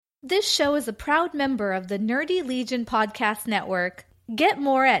This show is a proud member of the Nerdy Legion Podcast Network. Get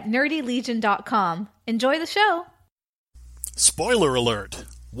more at nerdylegion.com. Enjoy the show! Spoiler alert!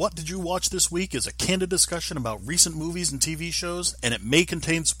 What Did You Watch This Week is a candid discussion about recent movies and TV shows, and it may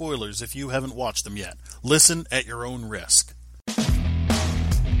contain spoilers if you haven't watched them yet. Listen at your own risk.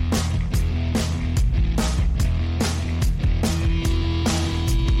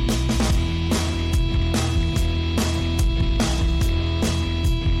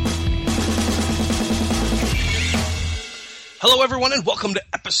 Hello, everyone, and welcome to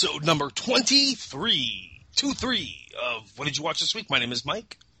episode number 23 of What Did You Watch This Week? My name is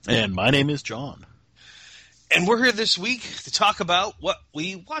Mike. And my name is John. And we're here this week to talk about what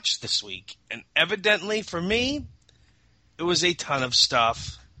we watched this week. And evidently, for me, it was a ton of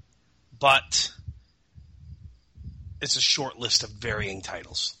stuff, but it's a short list of varying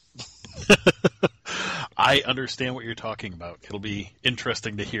titles. I understand what you're talking about. It'll be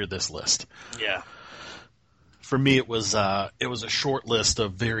interesting to hear this list. Yeah. For me, it was a short list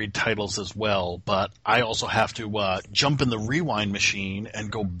of varied titles as well, but I also have to jump in the rewind machine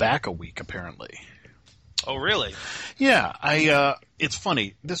and go back a week, apparently. Oh, really? Yeah, it's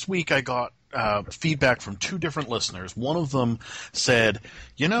funny. This week I got feedback from two different listeners. One of them said,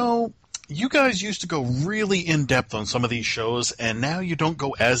 you guys used to go really in-depth on some of these shows, and now you don't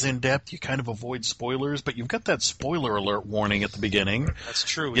go as in-depth. You kind of avoid spoilers, but you've got that spoiler alert warning at the beginning. That's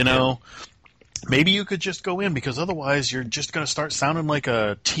true. Maybe you could just go in, because otherwise you're just going to start sounding like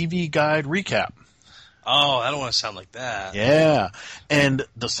a TV guide recap. Oh, I don't want to sound like that. Yeah. And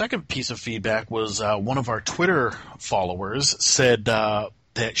the second piece of feedback was one of our Twitter followers said that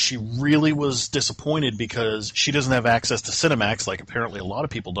she really was disappointed because she doesn't have access to Cinemax, like apparently a lot of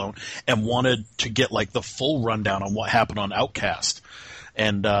people don't, and wanted to get like the full rundown on what happened on Outcast.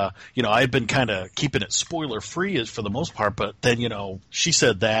 And, I had been kind of keeping it spoiler-free for the most part, but then, she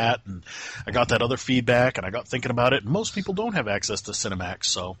said that, and I got that other feedback, and I got thinking about it, and most people don't have access to Cinemax,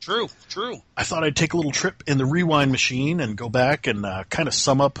 so... True. I thought I'd take a little trip in the rewind machine and go back and kind of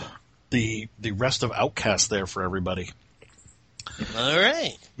sum up the rest of Outcast there for everybody. All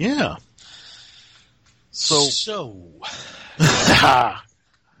right. Yeah. So...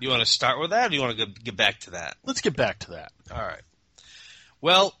 You want to start with that, or do you want to get back to that? Let's get back to that. All right.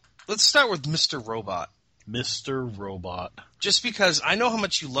 Well, let's start with Mr. Robot. Mr. Robot. Just because I know how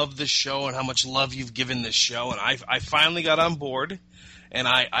much you love this show and how much love you've given this show, and I finally got on board, and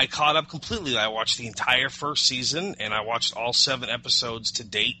I caught up completely. I watched the entire first season, and I watched all 7 episodes to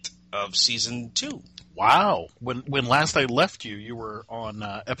date of season 2. Wow. When last I left you, you were on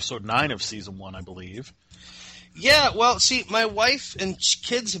episode 9 of season 1, I believe. Yeah, well, see, my wife and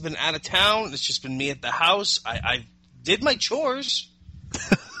kids have been out of town. It's just been me at the house. I did my chores.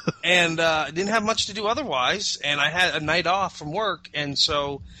 And didn't have much to do otherwise, and I had a night off from work, and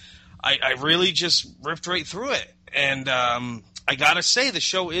so I really just ripped right through it. And I gotta say, the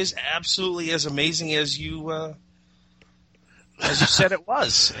show is absolutely as amazing as you said it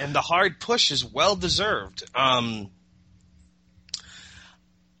was, and the hard push is well deserved. I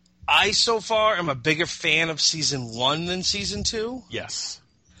so far am a bigger fan of season 1 than season 2. Yes,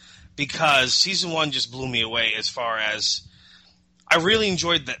 because season 1 just blew me away as far as. I really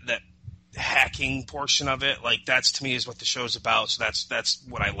enjoyed that hacking portion of it. Like, that's, to me, is what the show's about, so that's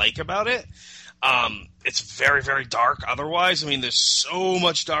what I like about it. It's very, very dark otherwise. I mean, there's so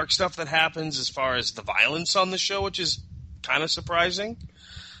much dark stuff that happens as far as the violence on the show, which is kind of surprising.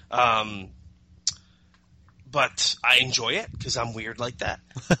 But I enjoy it because I'm weird like that.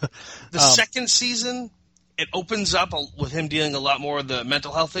 The second season, it opens up with him dealing a lot more of the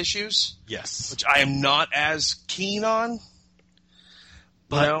mental health issues. Yes. Which I am not as keen on.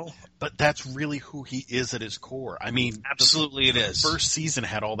 But that's really who he is at his core. I mean, absolutely it is. The first season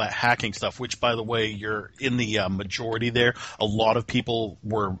had all that hacking stuff, which, by the way, you're in the majority there. A lot of people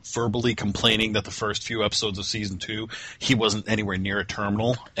were verbally complaining that the first few episodes of season 2, he wasn't anywhere near a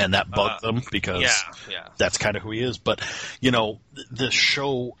terminal, and that bugged them because that's kind of who he is. But, the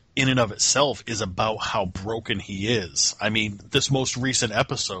show in and of itself is about how broken he is. I mean, this most recent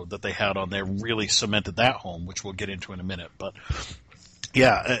episode that they had on there really cemented that home, which we'll get into in a minute. But...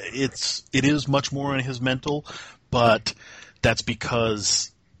 yeah, it is much more on his mental, but that's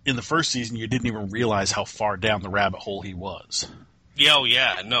because in the first season you didn't even realize how far down the rabbit hole he was.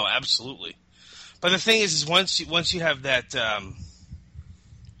 Yeah, no, absolutely. But the thing is once you have that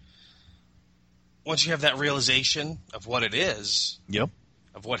realization of what it is, yep,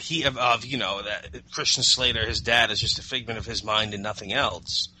 of what that Christian Slater, his dad, is just a figment of his mind and nothing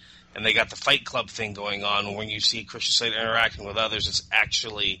else. And they got the Fight Club thing going on. When you see Christian Slater interacting with others, it's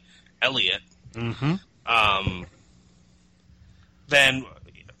actually Elliot. Mm-hmm. Then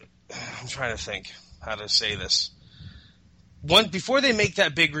I'm trying to think how to say this. Before they make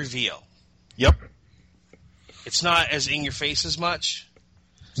that big reveal. Yep. It's not as in your face as much.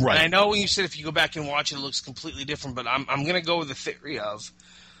 Right. And I know when you said if you go back and watch it, it looks completely different, but I'm going to go with the theory of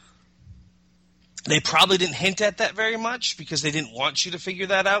they probably didn't hint at that very much because they didn't want you to figure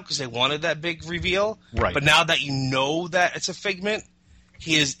that out because they wanted that big reveal. Right. But now that you know that it's a figment,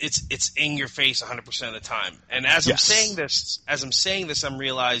 it's in your face 100% of the time. And as I'm saying this, I'm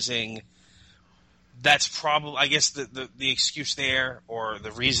realizing that's probably, I guess the excuse there or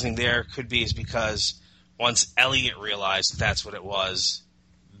the reasoning there could be is because once Elliot realized that's what it was,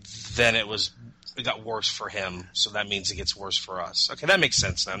 then it got worse for him, so that means it gets worse for us. Okay, that makes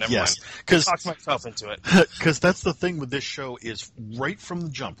sense now. Never mind. I talked myself into it. Because that's the thing with this show is right from the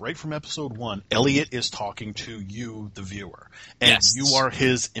jump, right from episode 1, Elliot is talking to you, the viewer. And you are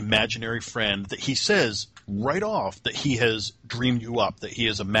his imaginary friend that he says right off that he has dreamed you up, that he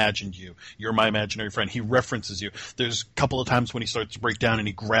has imagined you. You're my imaginary friend. He references you. There's a couple of times when he starts to break down and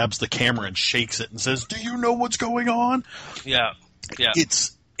he grabs the camera and shakes it and says, "Do you know what's going on?" Yeah. Yeah.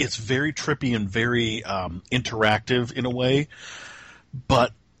 It's very trippy and very interactive in a way,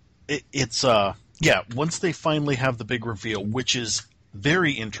 but it's once they finally have the big reveal, which is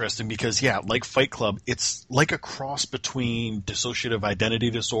very interesting because, like Fight Club, it's like a cross between dissociative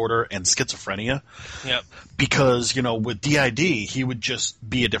identity disorder and schizophrenia. Yep. Because, with DID, he would just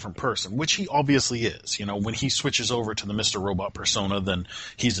be a different person, which he obviously is. When he switches over to the Mr. Robot persona, then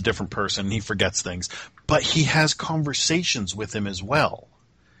he's a different person. He forgets things. But he has conversations with him as well.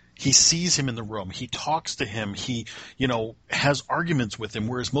 He sees him in the room. He talks to him. He, has arguments with him,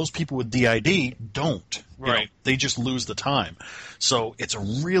 whereas most people with DID don't. Right. They just lose the time. So it's a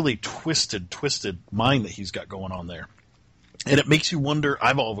really twisted mind that he's got going on there. And it makes you wonder,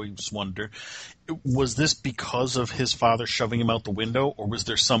 I've always wondered, was this because of his father shoving him out the window, or was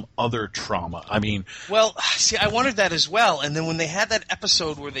there some other trauma? I mean... Well, see, I wondered that as well. And then when they had that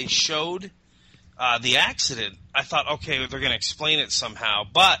episode where they showed... the accident, I thought, okay, they're going to explain it somehow.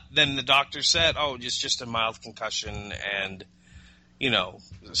 But then the doctor said, just a mild concussion and,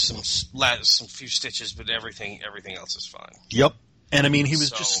 some few stitches, but everything else is fine. Yep. And, I mean, he was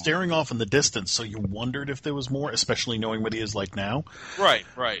just staring off in the distance, so you wondered if there was more, especially knowing what he is like now. Right.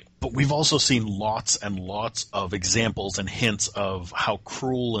 But we've also seen lots and lots of examples and hints of how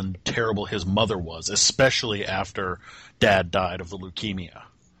cruel and terrible his mother was, especially after Dad died of the leukemia.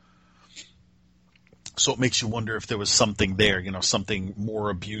 So it makes you wonder if there was something there, something more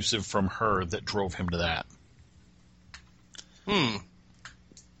abusive from her that drove him to that.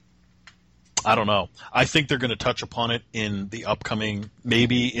 I don't know. I think they're going to touch upon it in the upcoming,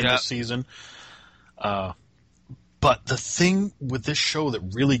 maybe in this season. But the thing with this show that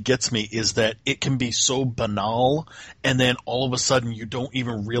really gets me is that it can be so banal, and then all of a sudden you don't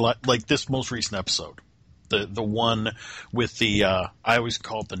even realize, like this most recent episode, the one with the, I always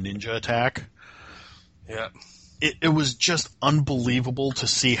call it the ninja attack. Yeah. It was just unbelievable to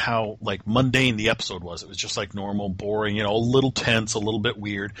see how, mundane the episode was. It was just normal, boring, a little tense, a little bit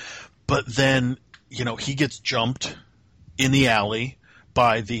weird. But then, he gets jumped in the alley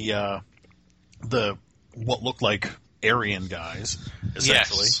by the what looked like Aryan guys,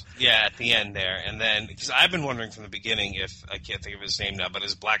 essentially. Yes. Yeah, at the end there. And then, because I've been wondering from the beginning if, I can't think of his name now, but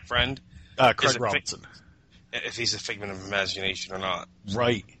his black friend. Craig Robinson. If he's a figment of imagination or not.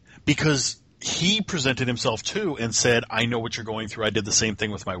 Right. Because... he presented himself, too, and said, I know what you're going through. I did the same thing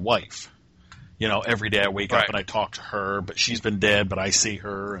with my wife. Every day I wake up and I talk to her, but she's been dead, but I see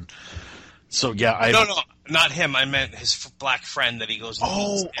her. And so, No, not him. I meant his black friend that he goes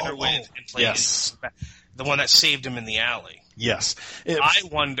and plays. Yes. The one that saved him in the alley. Yes. I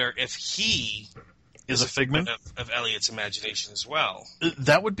wonder if he... is a figment of Elliot's imagination as well.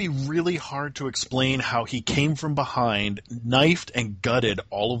 That would be really hard to explain how he came from behind, knifed and gutted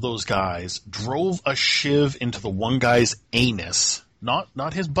all of those guys, drove a shiv into the one guy's anus,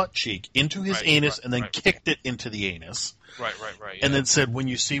 not his butt cheek, into his anus, and then kicked it into the anus. Right. Yeah. And then said, when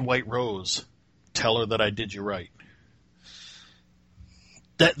you see White Rose, tell her that I did you right.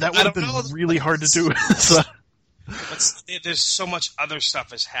 That would have been really hard to do. But there's so much other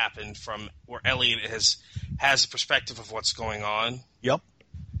stuff has happened from where Elliot has a perspective of what's going on. Yep.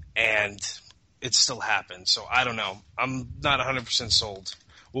 And it still happened. So I don't know. I'm not 100% sold.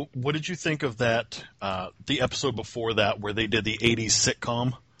 Well, what did you think of that, the episode before that where they did the 80s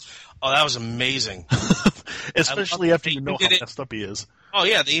sitcom? Oh, that was amazing. Especially after you know how messed up he is. Oh,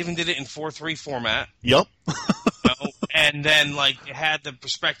 yeah. They even did it in 4:3 format. Yep. And then, it had the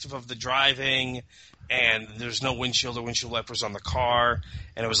perspective of the driving... and there's no windshield or windshield wipers on the car,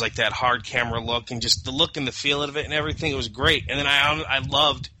 and it was that hard camera look, and just the look and the feel of it and everything. It was great. And then I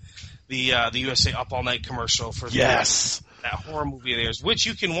loved the USA Up All Night commercial for Yes. that horror movie of theirs, which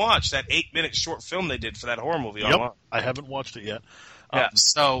you can watch, that 8-minute short film they did for that horror movie online. I haven't watched it yet. Yeah,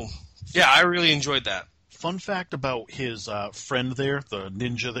 so, yeah, I really enjoyed that. Fun fact about his friend there, the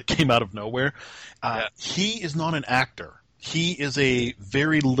ninja that came out of nowhere, he is not an actor. He is a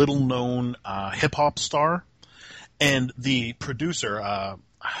very little-known hip-hop star, and the producer,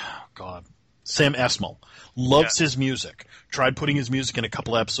 Sam Esmail, loves his music, tried putting his music in a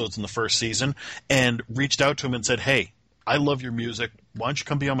couple episodes in the first season, and reached out to him and said, hey, I love your music. Why don't you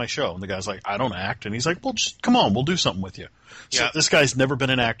come be on my show? And the guy's like, I don't act. And he's like, well, just come on. We'll do something with you. So this guy's never been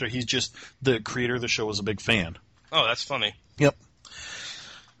an actor. He's just the creator of the show is a big fan. Oh, that's funny. Yep.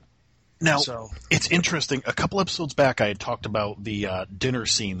 Now, it's interesting. A couple episodes back, I had talked about the dinner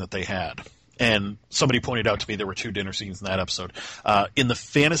scene that they had. And somebody pointed out to me there were 2 dinner scenes in that episode. In the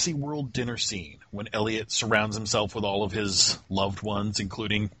fantasy world dinner scene, when Elliot surrounds himself with all of his loved ones,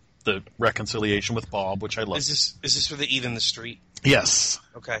 including the reconciliation with Bob, which I love. Is this where they eat in the street? Yes.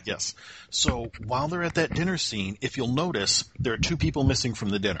 Okay. Yes. So while they're at that dinner scene, if you'll notice, there are 2 people missing from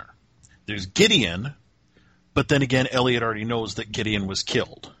the dinner. There's Gideon, but then again, Elliot already knows that Gideon was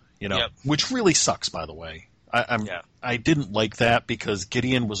killed. Which really sucks, by the way. I didn't like that because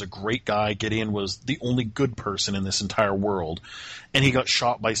Gideon was a great guy. Gideon was the only good person in this entire world, and he got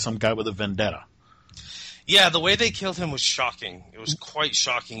shot by some guy with a vendetta. Yeah, the way they killed him was shocking. It was quite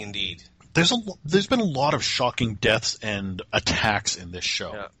shocking indeed. There's been a lot of shocking deaths and attacks in this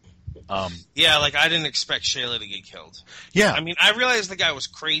show. Yeah. Like I didn't expect Shayla to get killed. Yeah. I mean, I realized the guy was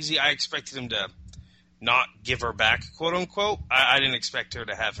crazy. I expected him to not give her back, quote unquote. I didn't expect her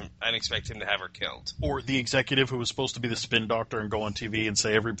to have him. I didn't expect him to have her killed. Or the executive who was supposed to be the spin doctor and go on TV and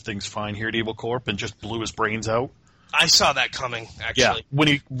say everything's fine here at Evil Corp and just blew his brains out. I saw that coming, actually. Yeah, when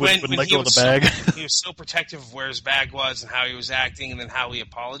he wouldn't let go of the bag. He was so protective of where his bag was and how he was acting and then how he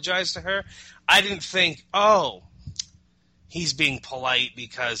apologized to her. I didn't think, he's being polite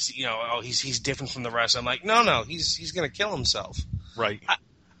because, he's different from the rest. I'm like, no, he's going to kill himself. Right.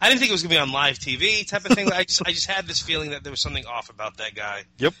 I didn't think it was going to be on live TV type of thing. I just had this feeling that there was something off about that guy.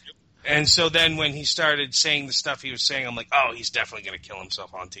 Yep. And so then when he started saying the stuff he was saying, I'm like, he's definitely going to kill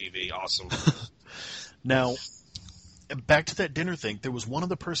himself on TV. Awesome. Now, back to that dinner thing, there was one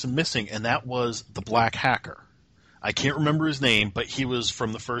other person missing, and that was the black hacker. I can't remember his name, but he was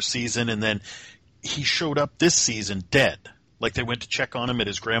from the first season, and then he showed up this season dead. Like they went to check on him at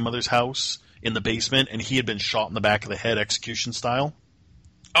his grandmother's house in the basement, and he had been shot in the back of the head execution style.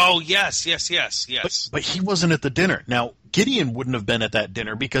 Oh, yes. But he wasn't at the dinner. Now, Gideon wouldn't have been at that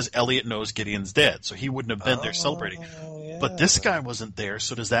dinner because Elliot knows Gideon's dead, so he wouldn't have been there celebrating. Yeah. But this guy wasn't there,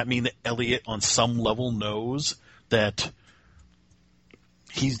 so does that mean that Elliot on some level knows that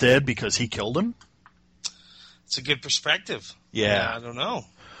he's dead because he killed him? It's a good perspective. Yeah. I don't know.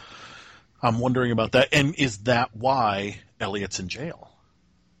 I'm wondering about that. And is that why Elliot's in jail?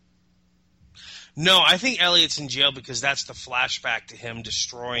 No, I think Elliot's in jail because that's the flashback to him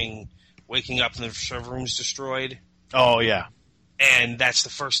waking up and the server room's destroyed. Oh, yeah. And that's the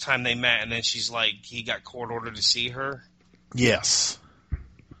first time they met, and then she's like, he got court ordered to see her. Yes.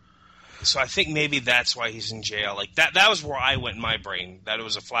 So I think maybe that's why he's in jail. Like that was where I went in my brain, that it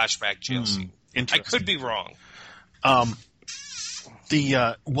was a flashback jail scene. I could be wrong.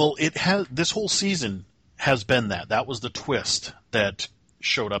 This whole season has been that. That was the twist that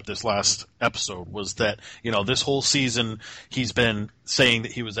showed up this last episode, was that, this whole season he's been saying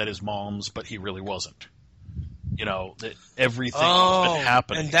that he was at his mom's, but he really wasn't. That everything has been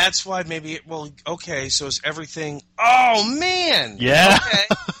happening. And that's why so is everything... Oh, man! Yeah. Okay.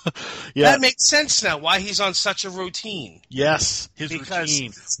 Yeah. That makes sense now, why he's on such a routine. Yes, routine.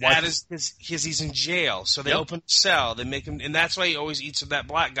 Because he's in jail, so they open a cell, they make him... And that's why he always eats with that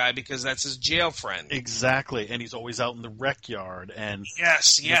black guy, because that's his jail friend. Exactly, and he's always out in the rec yard. And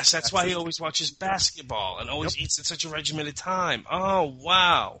Yes, that's why he always watches basketball and always eats at such a regimented time. Oh,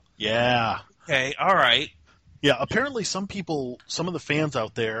 wow. Yeah. Okay, all right. Yeah, apparently some of the fans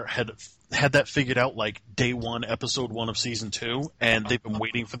out there had that figured out like day 1, episode 1 of season 2, and they've been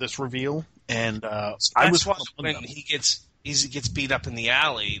waiting for this reveal. And that's why when he gets beat up in the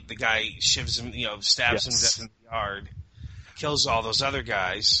alley, the guy shivs him, stabs him to death in the yard, kills all those other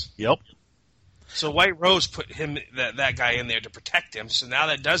guys. Yep. So White Rose put that guy in there to protect him. So now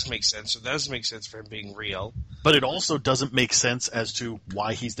that does make sense. So it does make sense for him being real. But it also doesn't make sense as to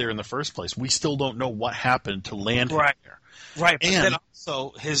why he's there in the first place. We still don't know what happened to land him there. Right. But then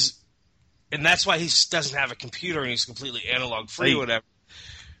also and that's why he doesn't have a computer and he's completely analog free or whatever.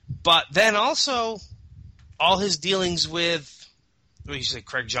 But then also all his dealings with, what did you say,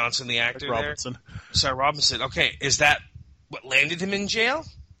 Craig Johnson, the actor Robinson. Sorry, Robinson. Okay, is that what landed him in jail?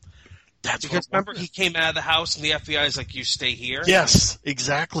 That's because remember he came out of the house and the FBI is like, "You stay here." Yes,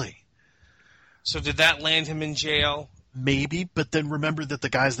 exactly. So did that land him in jail? Maybe, but then remember that the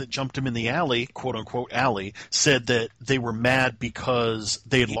guys that jumped him in the alley, quote-unquote alley, said that they were mad because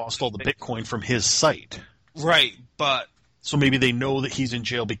they had lost all the Bitcoin from his site. Right, but... So maybe they know that he's in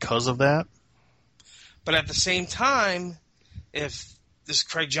jail because of that? But at the same time, if this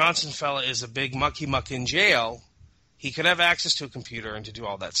Craig Johnson fella is a big mucky muck in jail, he could have access to a computer and to do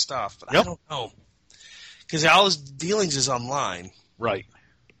all that stuff. But I don't know. Because all his dealings is online. Right.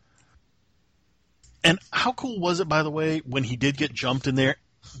 And how cool was it, by the way, when he did get jumped in there,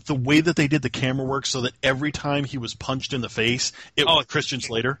 the way that they did the camera work so that every time he was punched in the face, it was Christian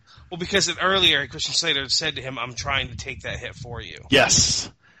Slater? Well, because earlier Christian Slater said to him, "I'm trying to take that hit for you."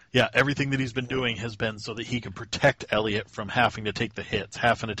 Yes. Yeah, everything that he's been doing has been so that he could protect Elliot from having to take the hits,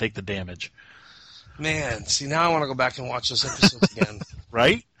 having to take the damage. Man, see, now I want to go back and watch those episodes again.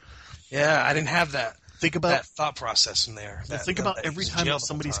 Right? Yeah, I didn't have that. Think about that thought process in there. Think about every time that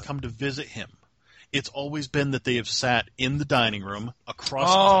somebody's come to visit him. It's always been that they have sat in the dining room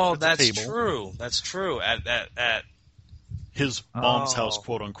across the table. That's true. That's true. At his mom's house,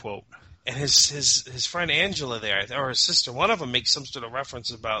 quote unquote. And his friend Angela there, or his sister, one of them makes some sort of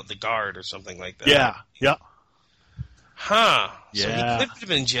reference about the guard or something like that. Yeah. Yeah. Huh. Yeah. So he could have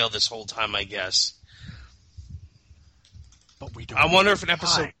been in jail this whole time, I guess. But we don't. I wonder if in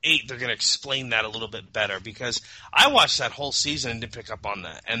episode 8 they're going to explain that a little bit better, because I watched that whole season and didn't pick up on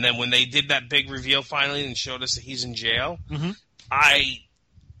that. And then when they did that big reveal finally and showed us that he's in jail, I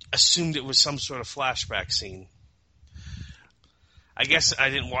assumed it was some sort of flashback scene. I guess I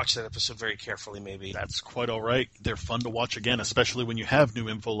didn't watch that episode very carefully, maybe. That's quite all right. They're fun to watch again, especially when you have new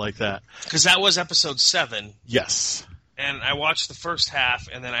info like that. Because that was episode 7. Yes. And I watched the first half,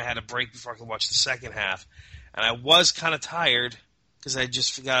 and then I had a break before I could watch the second half. And I was kind of tired because I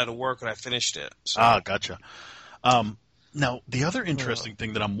just got out of work when I finished it. So. Gotcha. Now, the other interesting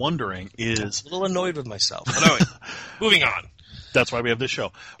thing that I'm wondering is... I'm a little annoyed with myself. But anyway, moving on. That's why we have this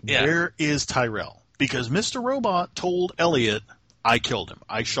show. Yeah. Where is Tyrell? Because Mr. Robot told Elliot, I killed him.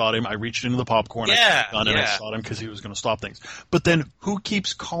 I shot him. I reached into the popcorn. I shot him because he was going to stop things. But then who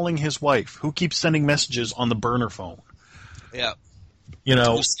keeps calling his wife? Who keeps sending messages on the burner phone? Yeah. You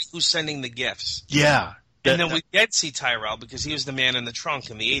know, who's sending the gifts? Yeah. And then we did see Tyrell because he was the man in the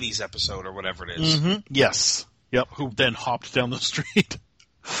trunk in the 80s episode or whatever it is. Mm-hmm. Yes. Yep. Who then hopped down the street.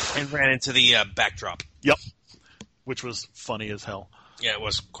 And ran into the backdrop. Yep. Which was funny as hell. Yeah, it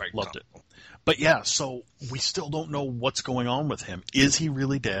was quite Loved it. But yeah, so we still don't know what's going on with him. Is he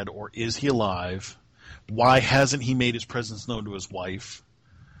really dead or is he alive? Why hasn't he made his presence known to his wife?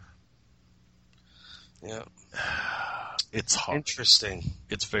 Yeah. It's hard. Interesting.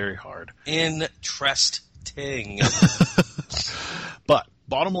 It's very hard. Interesting. But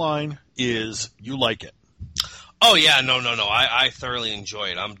bottom line is you like it. Oh, yeah. No. I thoroughly enjoy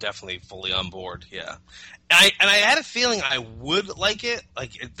it. I'm definitely fully on board. Yeah. And I had a feeling I would like it.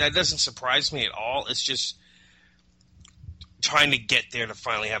 That doesn't surprise me at all. It's just trying to get there to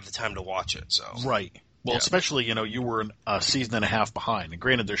finally have the time to watch it. So right. Well, especially, you were a season and a half behind. And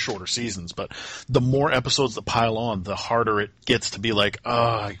granted, they're shorter seasons, but the more episodes that pile on, the harder it gets to be like,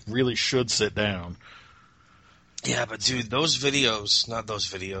 I really should sit down. Yeah, but dude, those videos, not those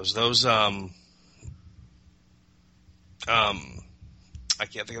videos, those, I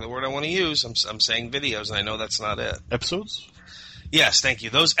can't think of the word I want to use. I'm saying videos, and I know that's not it. Episodes? Yes, thank you.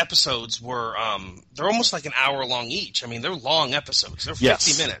 Those episodes were, they're almost like an hour long each. I mean, they're long episodes. They're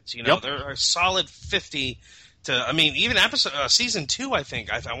 50 minutes, They're a solid 50 to, even season 2, I think.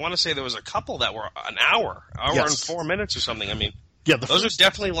 I want to say there was a couple that were an hour and 4 minutes or something. Yeah, those are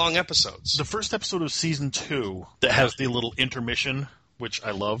definitely long episodes. The first episode of season 2 that has the little intermission, which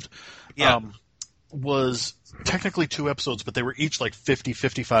I loved, was technically 2 episodes, but they were each like 50,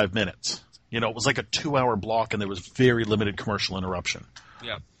 55 minutes. It was like a 2-hour block, and there was very limited commercial interruption.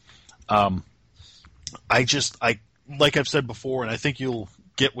 Yeah. Like I've said before, and I think you'll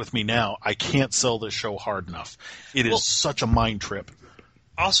get with me now, I can't sell this show hard enough. It is such a mind trip.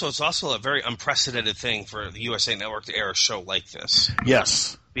 Also, it's also a very unprecedented thing for the USA Network to air a show like this.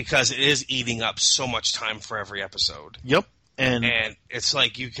 Yes. Because it is eating up so much time for every episode. Yep. And it's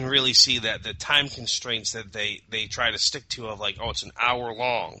like you can really see that the time constraints that they try to stick to of like, it's an hour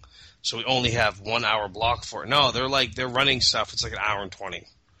long, so we only have 1 hour block for it. No, they're running stuff. It's like an hour and 20.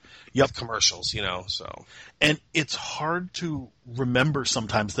 Yep. Commercials, so. And it's hard to remember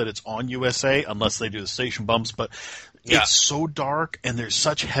sometimes that it's on USA unless they do the station bumps, but it's so dark and there's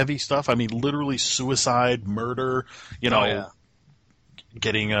such heavy stuff. Literally suicide, murder,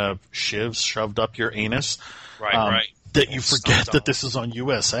 getting a shiv shoved up your anus. Right. that you forget that this is on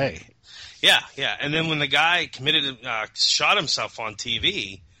USA. Yeah. And then when the guy shot himself on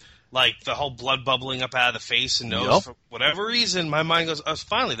TV, like the whole blood bubbling up out of the face and nose, for whatever reason, my mind goes, oh,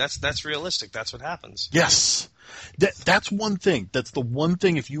 finally, that's realistic. That's what happens. Yes. That's one thing. That's the one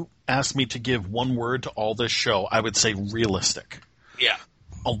thing, if you ask me to give one word to all this show, I would say realistic. Yeah.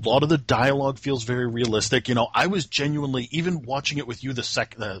 A lot of the dialogue feels very realistic. You know, I was genuinely, even watching it with you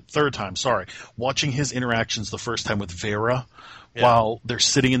the third time, watching his interactions the first time with Vera, while they're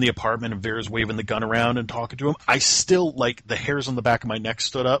sitting in the apartment and Vera's waving the gun around and talking to him, I still, like, the hairs on the back of my neck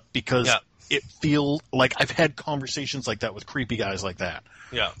stood up because it feels like I've had conversations like that with creepy guys like that.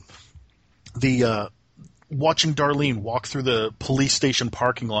 Yeah. Watching Darlene walk through the police station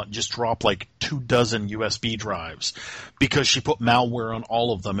parking lot and just drop like 24 USB drives because she put malware on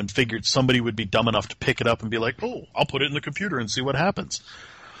all of them and figured somebody would be dumb enough to pick it up and be like, oh, I'll put it in the computer and see what happens.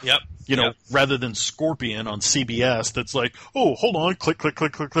 Yep. You know, rather than Scorpion on CBS that's like, oh, hold on, click, click,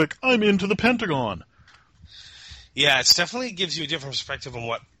 click, click, click, I'm into the Pentagon. Yeah, it definitely gives you a different perspective on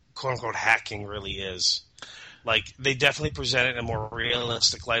what quote-unquote hacking really is. Like, they definitely present it in a more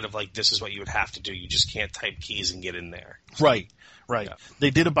realistic light of, like, this is what you would have to do. You just can't type keys and get in there. Right. Yeah. They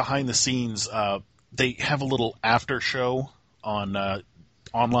did a behind-the-scenes. They have a little after show on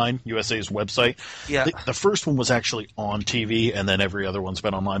online, USA's website. Yeah. The first one was actually on TV, and then every other one's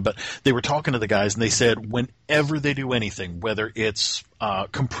been online. But they were talking to the guys, and they said whenever they do anything, whether it's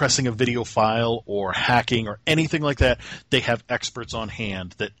compressing a video file or hacking or anything like that, they have experts on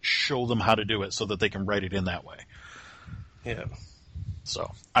hand that show them how to do it so that they can write it in that way. Yeah.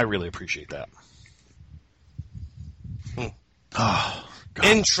 So I really appreciate that. Oh, God.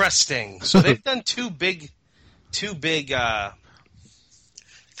 Interesting. So they've done two big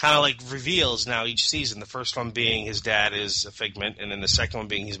kind of like reveals now each season. The first one being his dad is a figment, and then the second one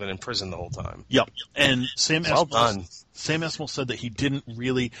being he's been in prison the whole time. Yep. And Sam Esmail said that he didn't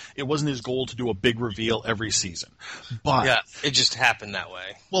really, it wasn't his goal to do a big reveal every season. But yeah, it just happened that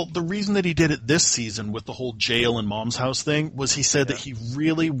way. Well, the reason that he did it this season with the whole jail and mom's house thing was he said that he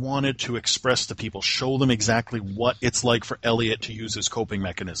really wanted to express to people, show them exactly what it's like for Elliot to use his coping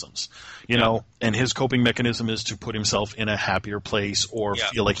mechanisms. You know, and his coping mechanism is to put himself in a happier place or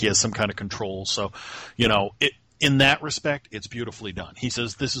feel like he has some kind of control. So, you know, in that respect, it's beautifully done. He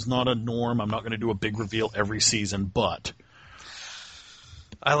says, this is not a norm. I'm not going to do a big reveal every season, but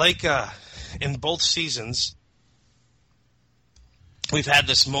I like in both seasons, we've had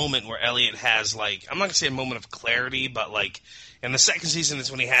this moment where Elliot has, like, I'm not going to say a moment of clarity, but, like, in the second season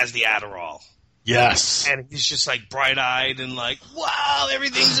is when he has the Adderall. Yes. And he's just, like, bright-eyed and, like, wow,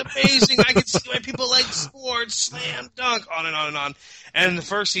 everything's amazing. I can see why people like sports, slam dunk, on and on and on. And in the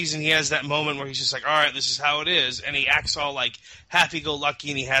first season, he has that moment where he's just like, all right, this is how it is. And he acts all, like,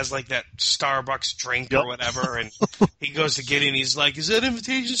 happy-go-lucky, and he has, like, that Starbucks drink or whatever. And he goes to Gideon, he's like, is that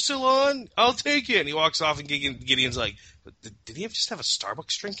invitation still on? I'll take it. And he walks off, and Gideon's like, did he just have a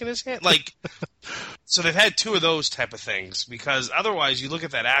Starbucks drink in his hand? Like, so they've had two of those type of things, because otherwise you look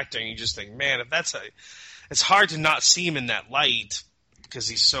at that actor and you just think, man, it's hard to not see him in that light because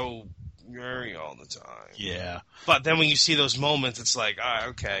he's so merry all the time. Yeah. But then when you see those moments, it's like,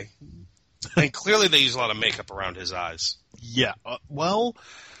 okay. And clearly they use a lot of makeup around his eyes. Yeah. Well,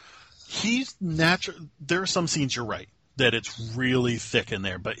 he's natural. There are some scenes, you're right, that it's really thick in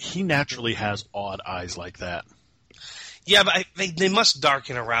there, but he naturally has odd eyes like that. Yeah, but they must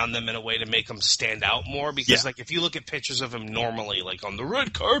darken around them in a way to make them stand out more, because like if you look at pictures of him normally, like on the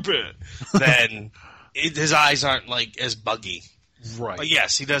red carpet, then his eyes aren't like as buggy. Right. But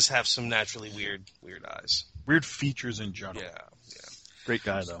yes, he does have some naturally weird eyes. Weird features in general. Yeah. Great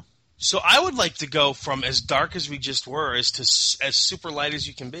guy, though. So I would like to go from as dark as we just were as super light as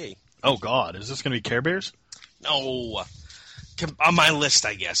you can be. Oh, God. Is this going to be Care Bears? No. On my list,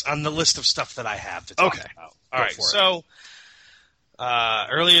 I guess. On the list of stuff that I have to talk about. All right, so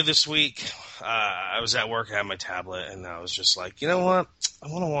earlier this week, I was at work, I had my tablet, and I was just like, you know what? I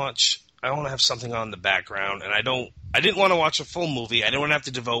want to have something on in the background, and I didn't want to watch a full movie. I didn't want to have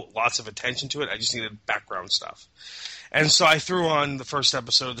to devote lots of attention to it. I just needed background stuff. And so I threw on the first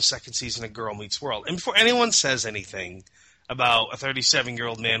episode of the second season of Girl Meets World. And before anyone says anything about a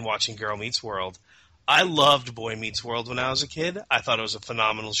 37-year-old man watching Girl Meets World, I loved Boy Meets World when I was a kid. I thought it was a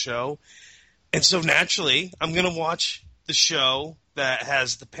phenomenal show. And so naturally, I'm going to watch the show that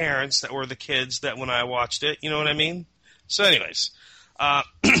has the parents that were the kids that when I watched it, you know what I mean? So anyways,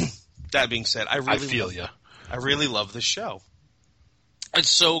 that being said, I really love this show. It's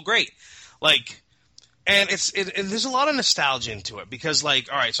so great. Like, And there's a lot of nostalgia into it because,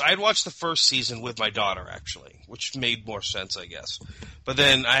 like, all right, so I had watched the first season with my daughter, actually, which made more sense, I guess. But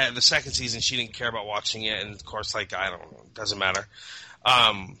then I had the second season, she didn't care about watching it, and of course, like, I don't know, it doesn't matter.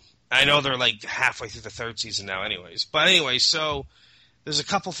 I know they're, like, halfway through the third season now anyways. But anyway, so there's a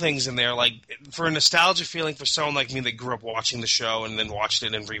couple things in there, like, for a nostalgia feeling for someone like me that grew up watching the show and then watched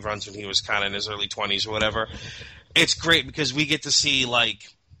it in reruns when he was kind of in his early 20s or whatever, it's great because we get to see, like,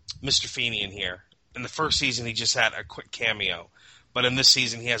 Mr. Feeney in here. In the first season, he just had a quick cameo, but in this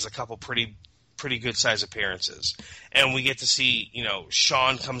season, he has a couple pretty good size appearances, and we get to see, you know,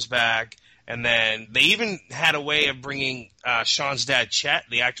 Sean comes back, and then they even had a way of bringing Sean's dad, Chet,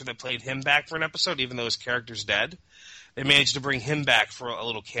 the actor that played him, back for an episode, even though his character's dead. They managed to bring him back for a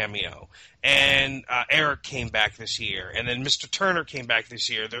little cameo, and Eric came back this year, and then Mr. Turner came back this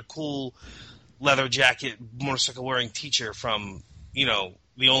year. Their cool leather jacket, motorcycle wearing teacher from, you know,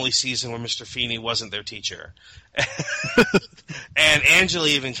 the only season where Mr. Feeney wasn't their teacher. And Angela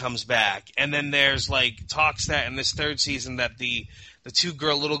even comes back. And then there's, like, talks that in this third season that the two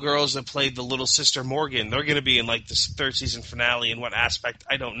little girls that played the little sister Morgan, they're going to be in, like, this third season finale. In what aspect,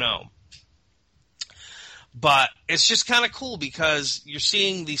 I don't know. But it's just kind of cool because you're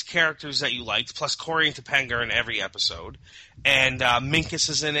seeing these characters that you liked, plus Corey and Topanga are in every episode. And Minkus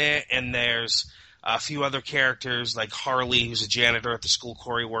is in it, and there's a few other characters like Harley, who's a janitor at the school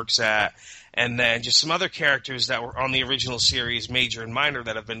Corey works at, and then just some other characters that were on the original series, Major and Minor,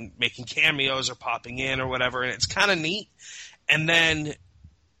 that have been making cameos or popping in or whatever, and it's kind of neat. And then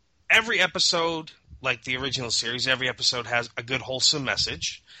every episode, like the original series, every episode has a good wholesome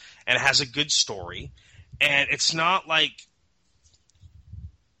message, and it has a good story, and it's not like,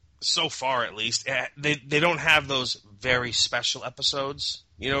 so far at least, they don't have those very special episodes.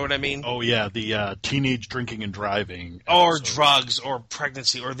 You know what I mean? Oh, yeah, the teenage drinking and driving. Or drugs, or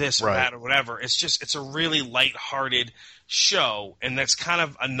pregnancy, or this, or Right. that, or whatever. It's a really lighthearted show, and that's kind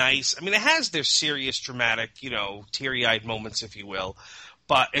of a nice... I mean, it has their serious, dramatic, you know, teary-eyed moments, if you will,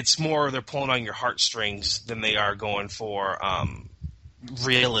 but it's more they're pulling on your heartstrings than they are going for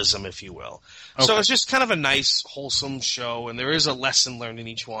realism, if you will. Okay. So it's just kind of a nice, wholesome show, and there is a lesson learned in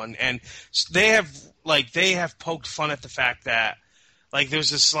each one. And they have poked fun at the fact that, like, there's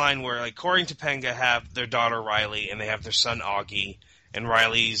this line where, like, Corey and Topanga have their daughter Riley, and they have their son Augie, and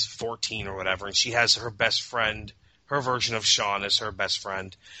Riley's 14 or whatever, and she has her best friend, her version of Sean as her best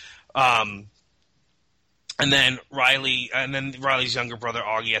friend. And then Riley's younger brother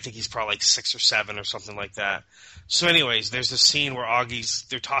Augie, I think he's probably like 6 or 7 or something like that. So anyways, there's a scene where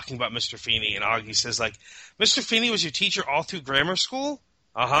they're talking about Mr. Feeney, and Augie says, like, Mr. Feeney was your teacher all through grammar school?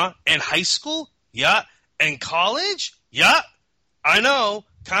 Uh-huh. And high school? Yeah. And college? Yeah. I know,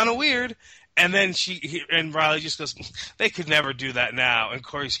 kind of weird. And then and Riley just goes, they could never do that now. And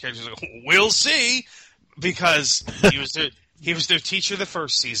Corey's character's like, we'll see, because he was their teacher the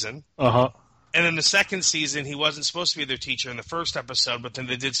first season. Uh-huh. And then the second season, he wasn't supposed to be their teacher in the first episode, but then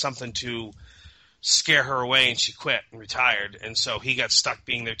they did something to scare her away, and she quit and retired. And so he got stuck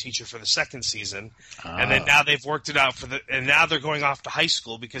being their teacher for the second season. And then now they've worked it out and now they're going off to high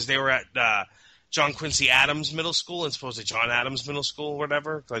school because they were at John Quincy Adams Middle School and supposed to John Adams Middle School or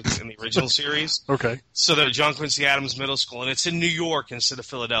whatever, like in the original series. Okay. So they're at John Quincy Adams Middle School, and it's in New York instead of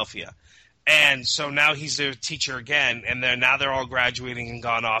Philadelphia. And so now he's their teacher again, and now they're all graduating and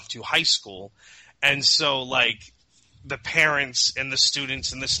gone off to high school. And so, like, the parents and the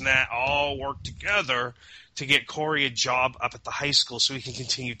students and this and that all work together to get Corey a job up at the high school so he can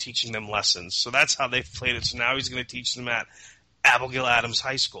continue teaching them lessons. So that's how they've played it. So now he's going to teach them at Abigail Adams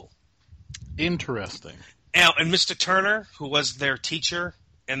High School. Interesting. And Mr. Turner, who was their teacher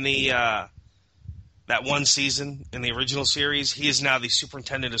in the that one season in the original series, he is now the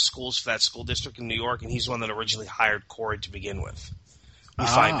superintendent of schools for that school district in New York, and he's one that originally hired Corey to begin with. We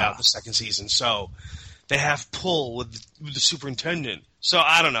find out the second season. So they have pull with the superintendent. So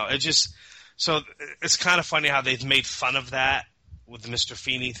I don't know. It's kind of funny how they've made fun of that with the Mr.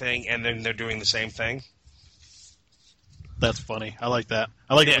 Feeney thing, and then they're doing the same thing. That's funny. I like that.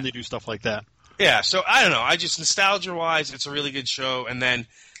 I like it when they do stuff like that. Yeah, so I don't know. Nostalgia-wise, it's a really good show, and then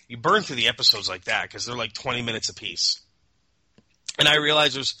you burn through the episodes like that because they're like 20 minutes apiece. And I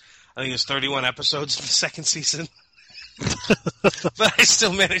realize there's 31 episodes in the second season. But I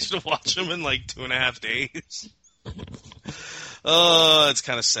still managed to watch them in like 2.5 days. Oh, it's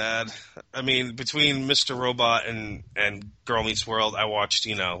kind of sad. I mean, between Mr. Robot and Girl Meets World, I watched,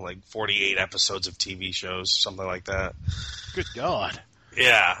 like 48 episodes of TV shows, something like that. Good God.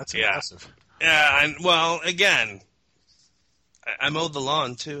 Yeah. That's impressive. Yeah, and, well, again, I mowed the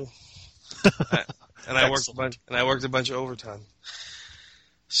lawn, too. And I worked a bunch of overtime.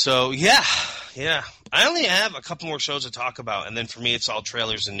 So, yeah. I only have a couple more shows to talk about, and then for me, it's all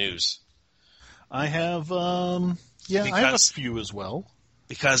trailers and news. I have, I have a few as well.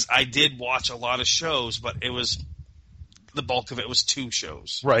 Because I did watch a lot of shows, but it was the bulk of it was 2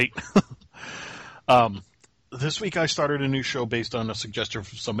 shows. Right. This week I started a new show based on a suggestion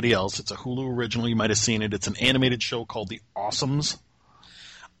from somebody else. It's a Hulu original. You might have seen it. It's an animated show called The Awesomes.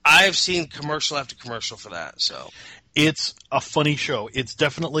 I've seen commercial after commercial for that. So it's a funny show. It's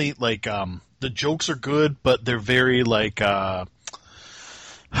definitely like the jokes are good, but they're very like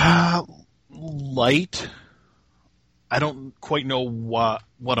light. I don't quite know what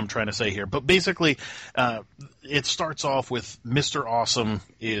I'm trying to say here, but basically, it starts off with Mr. Awesome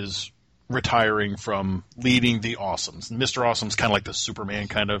is retiring from leading the Awesomes. Mr. Awesome's kind of like the Superman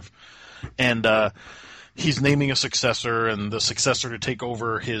kind of, and he's naming a successor, and the successor to take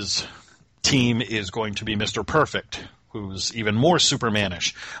over his team is going to be Mr. Perfect, who's even more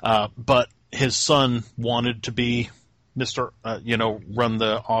Supermanish. But his son wanted to be run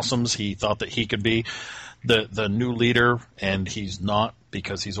the Awesomes. He thought that he could be the new leader, and he's not,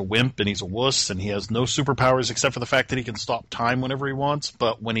 because he's a wimp and he's a wuss and he has no superpowers except for the fact that he can stop time whenever he wants,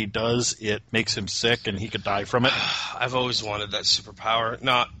 but when he does, it makes him sick and he could die from it. I've always wanted that superpower.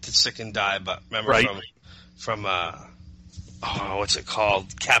 Not to sick and die, but remember from what's it called?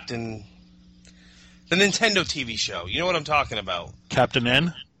 The Nintendo TV show. You know what I'm talking about? Captain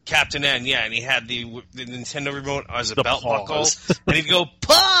N? Captain N, yeah, and he had the Nintendo remote as a belt buckle, and he'd go,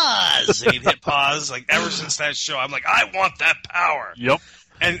 pause! And he'd hit pause. Like, ever since that show, I'm like, I want that power! Yep.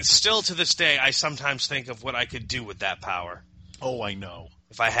 And still to this day, I sometimes think of what I could do with that power. Oh, I know.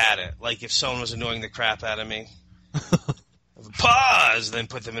 If I had it. Like, if someone was annoying the crap out of me. Pause! Then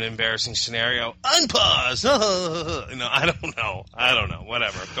put them in an embarrassing scenario. Unpause! I don't know.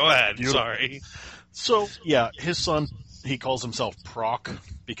 Whatever. Go ahead. Sorry. So, yeah, his son, he calls himself Proc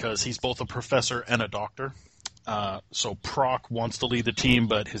because he's both a professor and a doctor. So Proc wants to lead the team,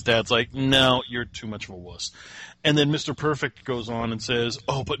 but his dad's like, no, you're too much of a wuss. And then Mr. Perfect goes on and says,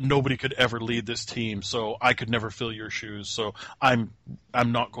 oh, but nobody could ever lead this team, so I could never fill your shoes, so I'm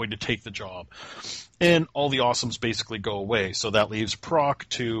not going to take the job. And all the Awesomes basically go away, so that leaves Proc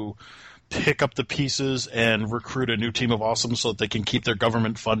to pick up the pieces and recruit a new team of Awesomes so that they can keep their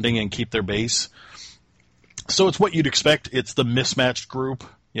government funding and keep their base. So it's what you'd expect. It's the mismatched group.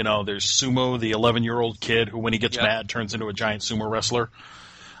 You know, there's Sumo, the 11-year-old kid who, when he gets mad, turns into a giant sumo wrestler.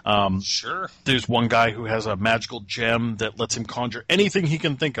 Sure. There's one guy who has a magical gem that lets him conjure anything he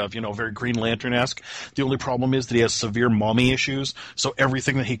can think of, very Green Lantern-esque. The only problem is that he has severe mommy issues, so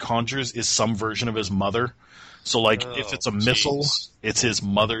everything that he conjures is some version of his mother. So, if it's a missile, it's his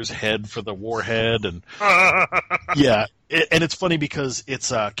mother's head for the warhead. And yeah, and it's funny because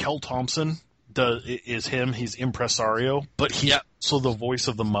it's Kel Thompson is him. He's impresario, but he's also the voice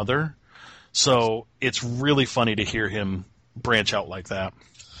of the mother. So it's really funny to hear him branch out like that.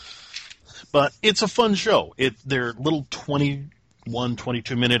 But it's a fun show. They're little 21,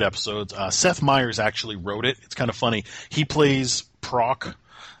 22-minute episodes. Seth Meyers actually wrote it. It's kind of funny. He plays Proc,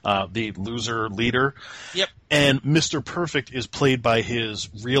 the loser leader. Yep. And Mr. Perfect is played by his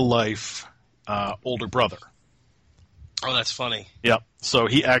real-life older brother. Oh, that's funny. Yep. So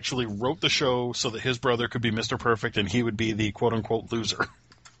he actually wrote the show so that his brother could be Mr. Perfect and he would be the quote-unquote loser.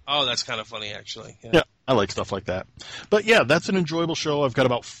 Oh, that's kind of funny, actually. Yeah, I like stuff like that. But yeah, that's an enjoyable show. I've got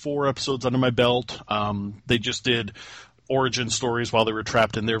about 4 episodes under my belt. They just did origin stories while they were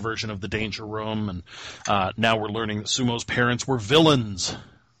trapped in their version of the Danger Room, and now we're learning that Sumo's parents were villains.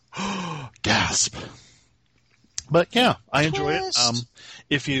 Gasp. But yeah, I enjoy it.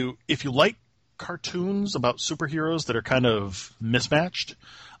 If you like cartoons about superheroes that are kind of mismatched,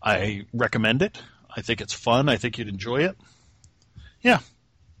 I recommend it. I think it's fun. I think you'd enjoy it. Yeah,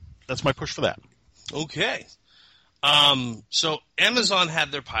 that's my push for that. Okay. So Amazon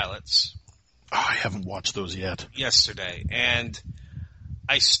had their pilots. Oh, I haven't watched those yet. Yesterday, and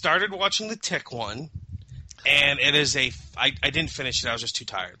I started watching the Tick one, and it is I didn't finish it. I was just too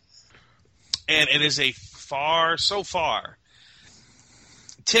tired. And it is so far.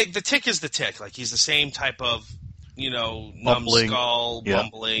 The Tick is the Tick. Like, he's the same type of, numbskull,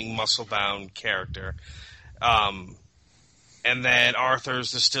 bumbling, muscle-bound character. And then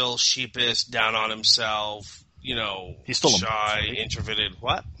Arthur's the still sheepish, down on himself, he's still shy, introverted.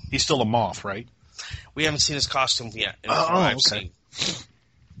 What? He's still a moth, right? We haven't seen his costume yet. I've seen.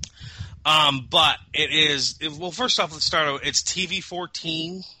 But it is. Well, first off, let's start out. It's TV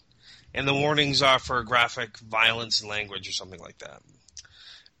 14, and the warnings are for graphic violence and language or something like that.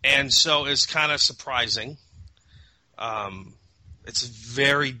 And so it's kind of surprising. It's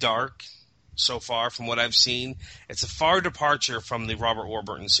very dark so far from what I've seen. It's a far departure from the Robert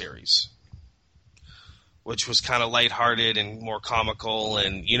Warburton series. which was kind of lighthearted and more comical,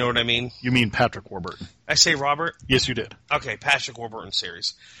 and you know what I mean? You mean Patrick Warburton? I say Robert? Yes, you did. Okay, Patrick Warburton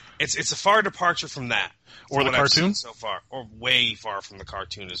series. It's a far departure from that. Or the cartoon? So far. Or way far from the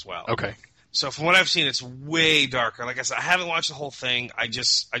cartoon as well. Okay. So from what I've seen, it's way darker. Like I said, I haven't watched the whole thing. I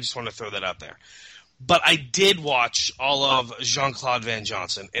just want to throw that out there. But I did watch all of Jean-Claude Van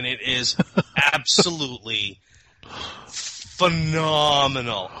Johnson, and it is absolutely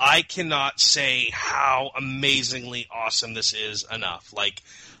phenomenal. I cannot say how amazingly awesome this is enough. Like,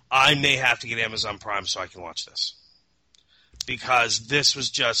 I may have to get Amazon Prime so I can watch this. Because this was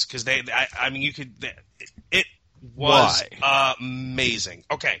just, because it was amazing.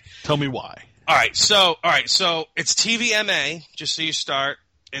 Okay. Tell me why. All right, so it's TVMA, just so you start.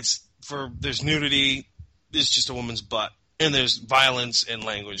 There's nudity, there's just a woman's butt, and there's violence and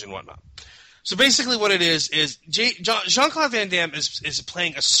language and whatnot. So basically what it is Jean-Claude Van Damme is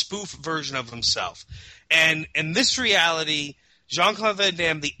playing a spoof version of himself. And in this reality, Jean-Claude Van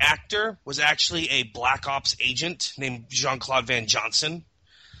Damme, the actor, was actually a Black Ops agent named Jean-Claude Van Johnson.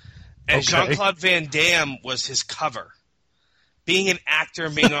 And Okay. Jean-Claude Van Damme was his cover. Being an actor,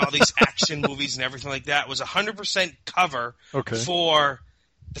 being in all these action movies and everything like that, was 100% cover for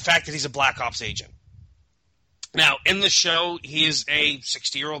the fact that he's a Black Ops agent. Now, in the show, he is a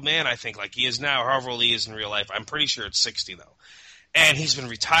 60-year-old man, I think, like he is now, however old he is in real life. I'm pretty sure it's 60, though. And he's been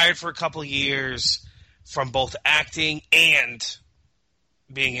retired for a couple years from both acting and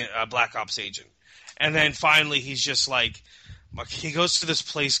being a Black Ops agent. And then finally, he's just like, he goes to this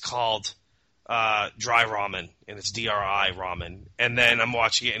place called Dry Ramen, and it's DRI Ramen. And then I'm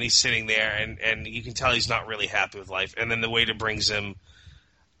watching it, and he's sitting there, and you can tell he's not really happy with life. And then the waiter brings him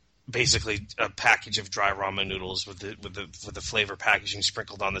basically a package of dry ramen noodles with the flavor packaging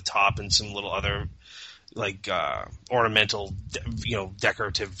sprinkled on the top and some little other like ornamental,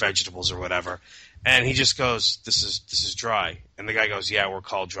 decorative vegetables or whatever. And he just goes, "This is dry." And the guy goes, "Yeah, we're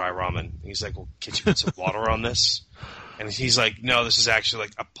called Dry Ramen." And he's like, "Well, can you put some water on this?" And he's like, "No, this is actually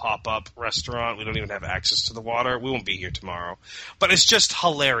like a pop-up restaurant. We don't even have access to the water. We won't be here tomorrow." But it's just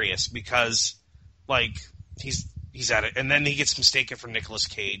hilarious because, like, he's at it, and then he gets mistaken for Nicolas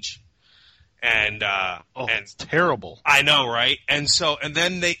Cage, and it's terrible. I know, right? And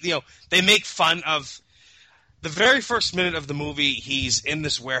then they make fun of the very first minute of the movie. He's in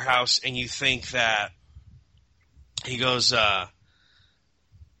this warehouse, and you think that he goes.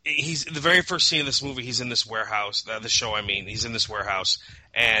 He's the very first scene of this movie. He's in this warehouse. The show, I mean, he's in this warehouse,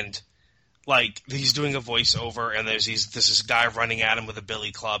 and like he's doing a voiceover, and there's this guy running at him with a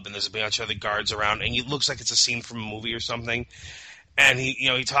billy club, and there's a bunch of other guards around, and it looks like it's a scene from a movie or something. And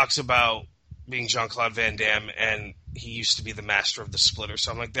he talks about being Jean-Claude Van Damme, and he used to be the master of the split or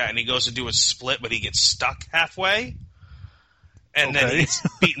something like that. And he goes to do a split, but he gets stuck halfway, and then he gets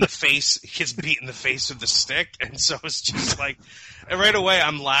beat in the face. He gets beat in the face with the stick, and so it's just like. And right away,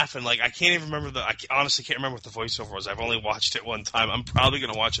 I'm laughing. Like, I honestly can't remember what the voiceover was. I've only watched it one time. I'm probably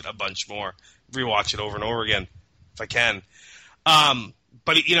going to watch it a bunch more, rewatch it over and over again, if I can.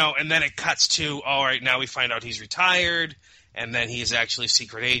 But, and then it cuts to, all right, now we find out he's retired, and then he's actually a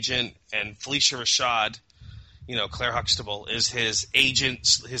secret agent, and Felicia Rashad, Claire Huxtable, is his agent,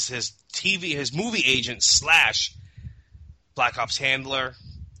 his movie agent / Black Ops handler,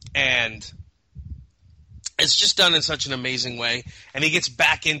 and it's just done in such an amazing way, and he gets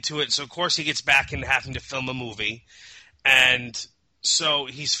back into it. So, of course, he gets back into having to film a movie, and so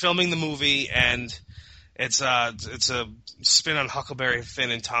he's filming the movie, and it's a spin on Huckleberry Finn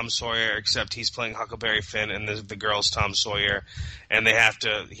and Tom Sawyer, except he's playing Huckleberry Finn, and the girl's Tom Sawyer, and he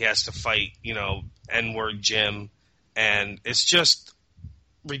has to fight, N-word Jim, and it's just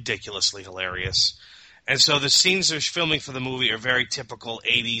ridiculously hilarious. And so the scenes they're filming for the movie are very typical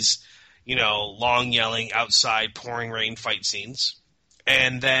 80s. Long yelling outside, pouring rain fight scenes.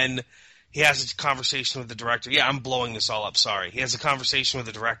 And then he has a conversation with the director. Yeah, I'm blowing this all up, sorry. He has a conversation with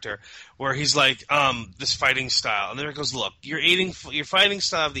the director where he's like, this fighting style. And then it goes, look, your fighting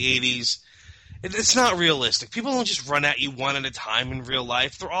style of the 80s, it's not realistic. People don't just run at you one at a time in real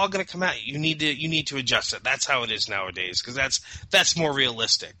life. They're all going to come at you. You need to adjust it. That's how it is nowadays, because that's more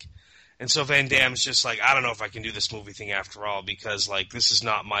realistic. And so Van Damme's just like, I don't know if I can do this movie thing after all, because, like, this is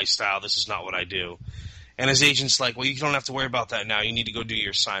not my style. This is not what I do. And his agent's like, well, you don't have to worry about that now. You need to go do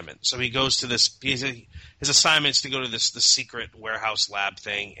your assignment. So he goes to this – his assignment is to go to this secret warehouse lab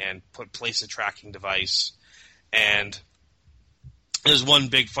thing and place a tracking device. And there's one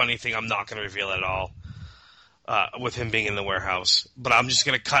big funny thing I'm not going to reveal at all with him being in the warehouse. But I'm just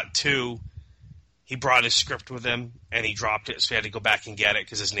going to cut to – he brought his script with him, and he dropped it, so he had to go back and get it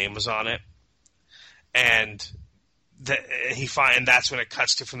because his name was on it. And and that's when it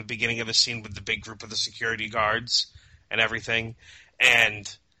cuts to from the beginning of the scene with the big group of the security guards and everything,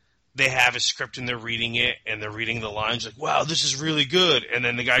 and they have a script and they're reading it, and they're reading the lines like, wow, this is really good. And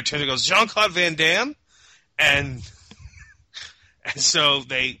then the guy turns and goes, Jean-Claude Van Damme? And so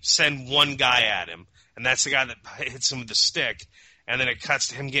they send one guy at him, and that's the guy that hits him with the stick. And then it cuts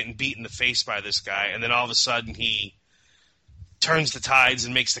to him getting beat in the face by this guy, and then all of a sudden he turns the tides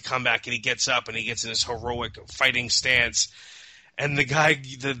and makes the comeback, and he gets up and he gets in this heroic fighting stance. And the guy,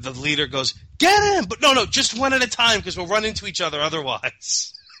 the leader goes, get him! But no, just one at a time, because we'll run into each other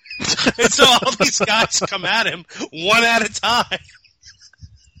otherwise. And so all these guys come at him one at a time.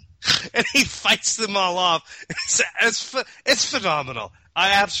 And he fights them all off. It's phenomenal.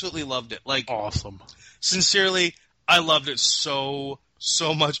 I absolutely loved it. Like, awesome. Sincerely, I loved it so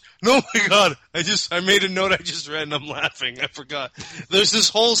much. Oh my God. I made a note I just read and I'm laughing. I forgot. There's this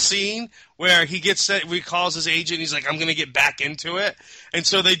whole scene where he calls his agent and he's like, I'm going to get back into it. And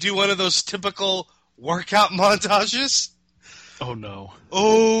so they do one of those typical workout montages. Oh no.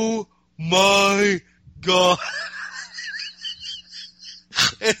 Oh my God.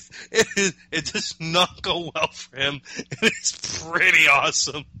 It does not go well for him. It's pretty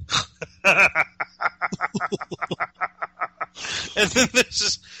awesome. And then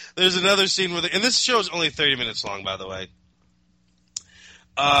there's another scene where and this show is only 30 minutes long, by the way.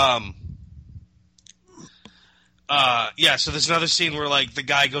 So there's another scene where, like, the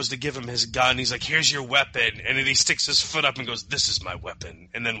guy goes to give him his gun. He's like, here's your weapon. And then he sticks his foot up and goes, this is my weapon.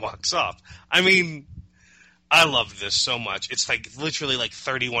 And then walks off. I mean, I loved this so much. It's like literally like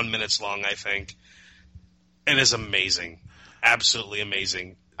 31 minutes long, I think. It is amazing. Absolutely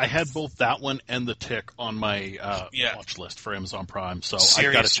amazing. I had both that one and The Tick on my watch list for Amazon Prime, so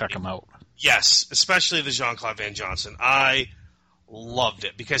I've got to check them out. Yes, especially the Jean-Claude Van Johnson. I loved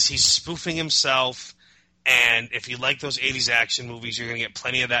it because he's spoofing himself, and if you like those 80s action movies, you're going to get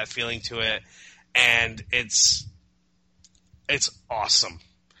plenty of that feeling to it, and it's awesome.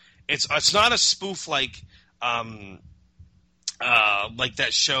 It's not a spoof like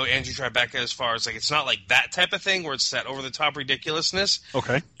that show Andrew Tribeca, as far as, like, it's not like that type of thing where it's that over-the-top ridiculousness.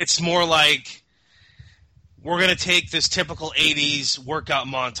 Okay. It's more like, we're going to take this typical 80s workout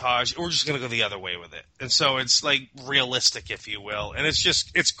montage, we're just going to go the other way with it. And so it's, like, realistic, if you will. And it's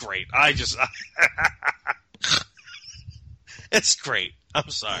great. It's great. I'm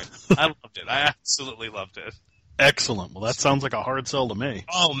sorry. I loved it. I absolutely loved it. Excellent. Well, that sounds like a hard sell to me.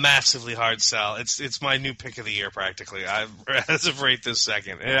 Oh, massively hard sell. It's my new pick of the year, practically. As of right this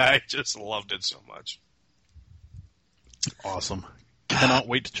second. I just loved it so much. Awesome. Cannot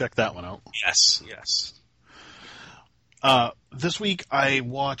wait to check that one out. Yes. This week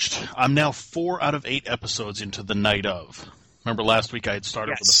I'm now 4 out of 8 episodes into the night of. Remember last week I had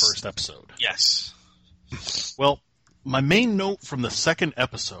started with the first episode. Yes. Well, my main note from the second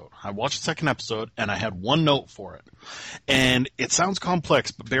episode, I watched the second episode, and I had one note for it. And it sounds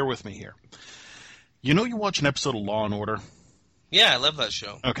complex, but bear with me here. You know you watch an episode of Law & Order? Yeah, I love that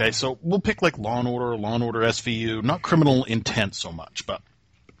show. Okay, so we'll pick like Law & Order SVU, not Criminal Intent so much, but...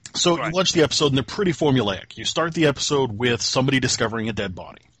 So You watch the episode, and they're pretty formulaic. You start the episode with somebody discovering a dead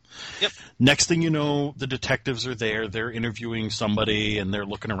body. Yep. Next thing you know, the detectives are there. They're interviewing somebody, and they're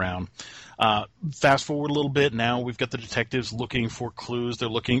looking around. Fast forward a little bit. Now we've got the detectives looking for clues.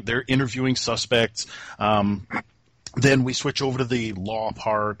 They're interviewing suspects. Then we switch over to the law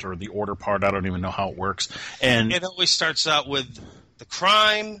part or the order part. I don't even know how it works. And it always starts out with the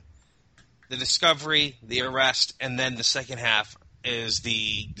crime, the discovery, the arrest, and then the second half is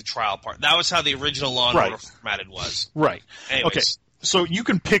the trial part. That was how the original Law & Order formatted was. Right. Anyways. Okay. So you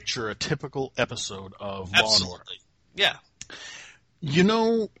can picture a typical episode of Law & Order. Yeah. You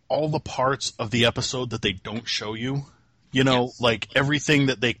know all the parts of the episode that they don't show you? You know, like everything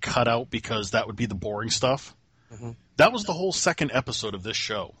that they cut out because that would be the boring stuff? Mm-hmm. That was the whole second episode of this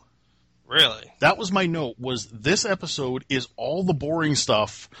show. Really? That was my note, was this episode is all the boring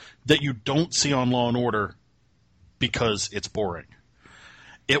stuff that you don't see on Law & Order because it's boring.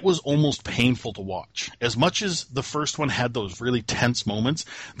 It was almost painful to watch. As much as the first one had those really tense moments,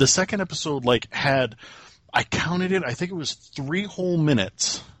 the second episode had... I counted it, I think it was 3 whole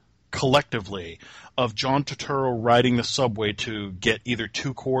minutes collectively of John Turturro riding the subway to get either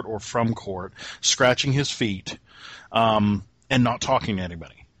to court or from court, scratching his feet, and not talking to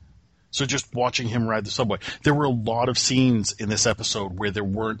anybody. So just watching him ride the subway. There were a lot of scenes in this episode where there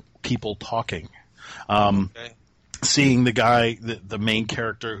weren't people talking. Seeing the guy, the main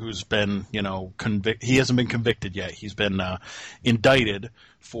character who's been, he hasn't been convicted yet. He's been indicted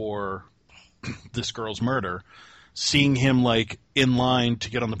for this girl's murder, seeing him in line to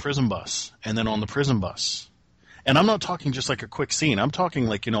get on the prison bus, and then on the prison bus, And I'm not talking just like a quick scene. I'm talking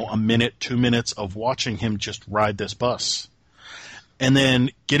like, a minute, 2 minutes of watching him just ride this bus. And then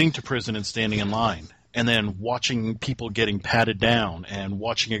getting to prison and standing in line. And then watching people getting patted down and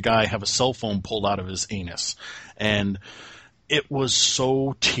watching a guy have a cell phone pulled out of his anus. And it was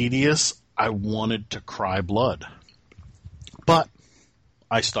so tedious, I wanted to cry blood. But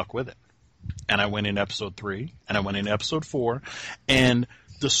I stuck with it. And I went in episode 3, and I went in episode 4, and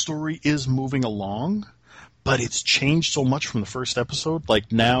the story is moving along, but it's changed so much from the first episode.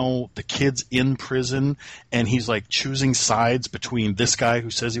 Like, now the kid's in prison, and he's like choosing sides between this guy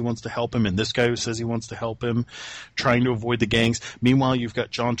who says he wants to help him and this guy who says he wants to help him, trying to avoid the gangs. Meanwhile, you've got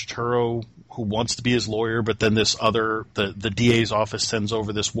John Turturro who wants to be his lawyer, but then this other, the DA's office sends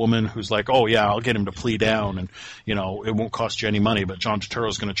over this woman who's like, oh yeah, I'll get him to plea down, and it won't cost you any money, but John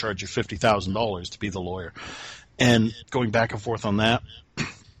Turturro's going to charge you $50,000 to be the lawyer. And going back and forth on that.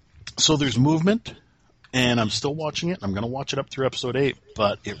 So there's movement. And I'm still watching it. I'm going to watch it up through episode 8,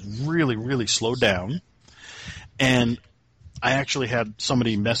 but it really, really slowed down. And I actually had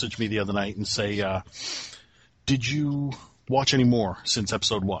somebody message me the other night and say, did you watch any more since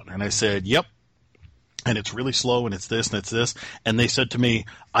episode 1? And I said, yep. And it's really slow, and it's this, and it's this. And they said to me,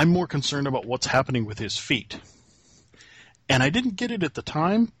 I'm more concerned about what's happening with his feet. And I didn't get it at the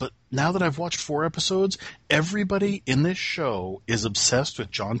time, but now that I've watched 4 episodes, everybody in this show is obsessed with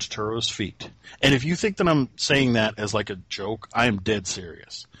John Turturro's feet. And if you think that I'm saying that as like a joke, I am dead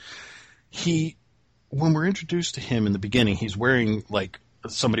serious. When we're introduced to him in the beginning, he's wearing, like,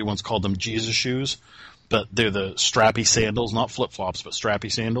 somebody once called them Jesus shoes, but they're the strappy sandals, not flip-flops, but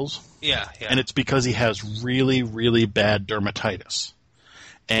strappy sandals. Yeah. And it's because he has really, really bad dermatitis.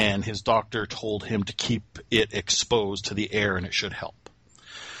 And his doctor told him to keep it exposed to the air, and it should help.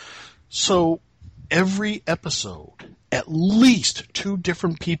 So every episode, at least 2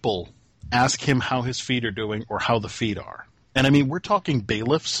 different people ask him how his feet are doing or how the feet are. And I mean, we're talking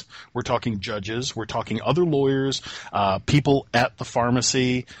bailiffs, we're talking judges, we're talking other lawyers, people at the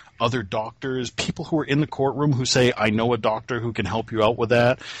pharmacy, other doctors, people who are in the courtroom who say, I know a doctor who can help you out with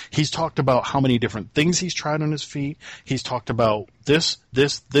that. He's talked about how many different things he's tried on his feet. He's talked about this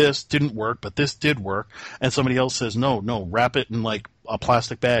didn't work, but this did work. And somebody else says, no, wrap it in like a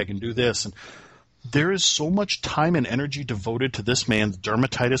plastic bag and do this. And there is so much time and energy devoted to this man's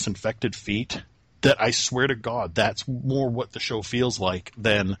dermatitis-infected feet that I swear to God, that's more what the show feels like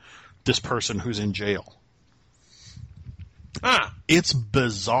than this person who's in jail. It's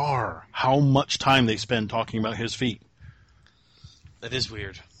bizarre how much time they spend talking about his feet. That is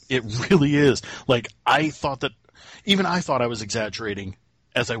weird. It really is. Like, I thought I was exaggerating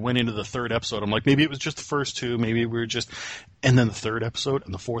as I went into the 3rd episode. I'm like, maybe it was just the first 2, maybe we were just... And then the 3rd episode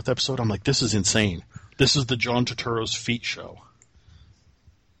and the 4th episode, I'm like, this is insane. This is the John Turturro's feet show.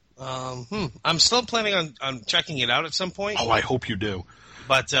 I'm still planning on checking it out at some point. Oh, I hope you do.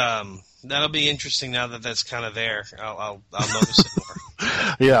 But that'll be interesting now that that's kind of there. I'll notice it more.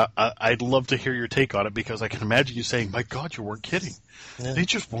 Yeah, I'd love to hear your take on it, because I can imagine you saying, my God, you weren't kidding. Yeah. They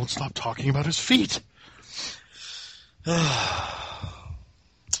just won't stop talking about his feet.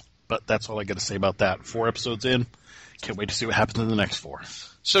 But that's all I got to say about that. 4 episodes in. Can't wait to see what happens in the next 4.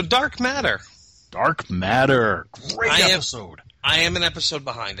 So Dark Matter. Dark Matter. Great episode. I am an episode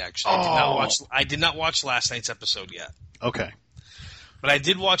behind, actually. I did not watch last night's episode yet. Okay. But I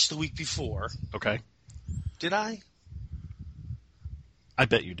did watch the week before. Okay. Did I? I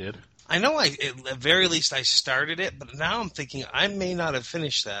bet you did. I know at the very least I started it, but now I'm thinking I may not have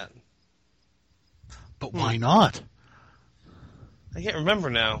finished that. But why not? I can't remember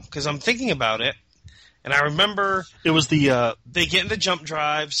now, because I'm thinking about it, and I remember... It was the... They get in the jump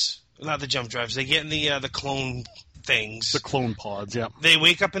drives. Not the jump drives. They get in the clone things. The clone pods, yeah. They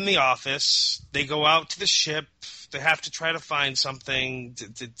wake up in the office. They go out to the ship. They have to try to find something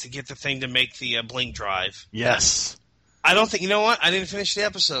to get the thing to make the blink drive. Yes. I don't think... You know what? I didn't finish the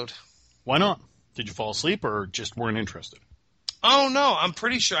episode. Why not? Did you fall asleep or just weren't interested? Oh, no. I'm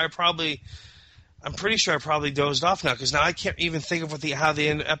pretty sure I probably dozed off now, because now I can't even think of how the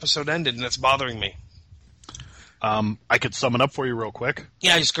episode ended, and it's bothering me. I could sum it up for you real quick.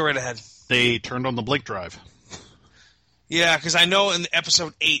 Yeah, just go right ahead. They turned on the blink drive. Yeah, because I know in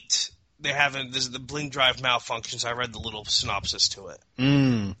episode 8 the blink drive malfunctions. I read the little synopsis to it.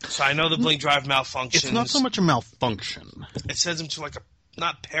 So I know the blink drive malfunctions. It's not so much a malfunction. It sends them to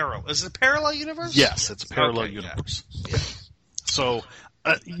not parallel. Is it a parallel universe? Yes, it's a parallel universe. Yeah. So,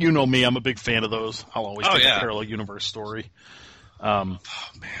 you know me, I'm a big fan of those. I'll always pick a parallel universe story. Oh, man.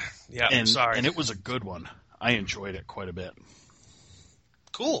 Yeah, I'm sorry. And it was a good one. I enjoyed it quite a bit.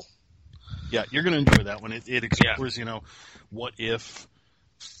 Cool. Yeah, you're going to enjoy that one. It explores, what if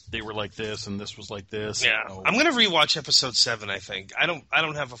they were like this and this was like this. Yeah, So. I'm gonna rewatch episode 7. I think I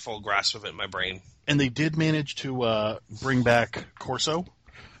don't have a full grasp of it in my brain. And they did manage to bring back Corso,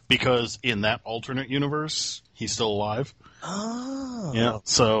 because in that alternate universe, he's still alive. Oh, Yeah.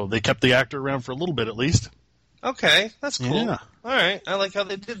 So they kept the actor around for a little bit at least. Okay, that's cool. Yeah. All right, I like how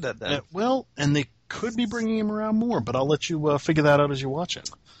they did that then. Well, and they could be bringing him around more, but I'll let you figure that out as you watch it.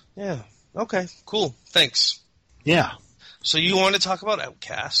 Yeah. Okay. Cool. Thanks. Yeah. So you want to talk about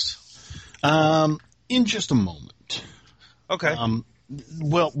Outcast? In just a moment. Okay.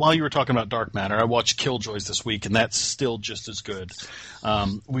 Well, while you were talking about Dark Matter, I watched Killjoys this week, and that's still just as good.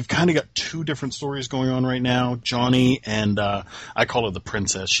 We've kind of got two different stories going on right now. Johnny and I call her the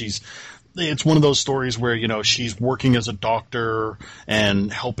princess. It's one of those stories where, you know, she's working as a doctor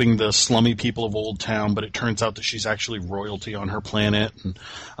and helping the slummy people of Old Town, but it turns out that she's actually royalty on her planet.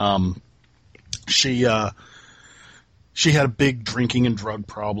 And she had a big drinking and drug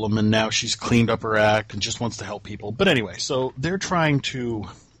problem, and now she's cleaned up her act and just wants to help people. But anyway, so they're trying to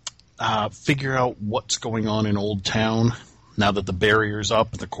figure out what's going on in Old Town now that the barrier's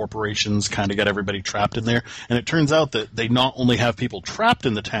up and the corporations kind of got everybody trapped in there. And it turns out that they not only have people trapped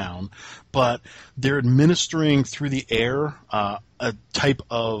in the town, but they're administering through the air a type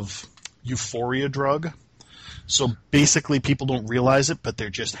of euphoria drug. So basically people don't realize it, but they're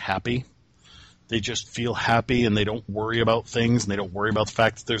just happy. They just feel happy, and they don't worry about things, and they don't worry about the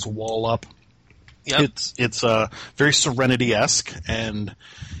fact that there's a wall up. Yep. It's very Serenity-esque, and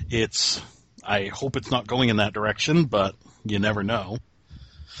I hope it's not going in that direction, but you never know.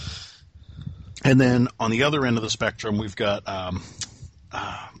 And then on the other end of the spectrum, we've got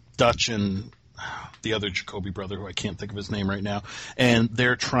Dutch and the other Jacoby brother, who I can't think of his name right now, and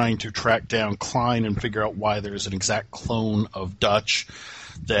they're trying to track down Klein and figure out why there's an exact clone of Dutch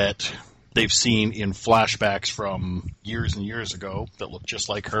that they've seen in flashbacks from years and years ago that look just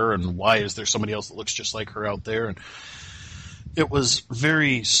like her, and why is there somebody else that looks just like her out there. And it was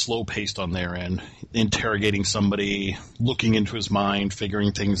very slow-paced on their end, interrogating somebody, looking into his mind,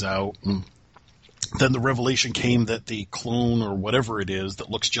 figuring things out. And then the revelation came that the clone, or whatever it is, that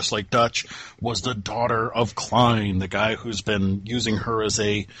looks just like Dutch, was the daughter of Klein, the guy who's been using her as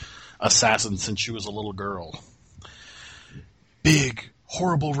a assassin since she was a little girl. Big,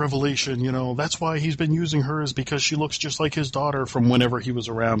 horrible revelation, you know. That's why he's been using her, is because she looks just like his daughter from whenever he was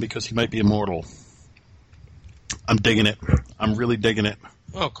around, because he might be immortal. I'm digging it. I'm really digging it.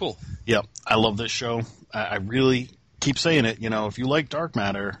 Oh, cool. Yep. I love this show. I really keep saying it. You know, if you like Dark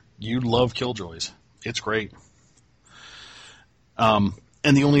Matter, you love Killjoys. It's great. And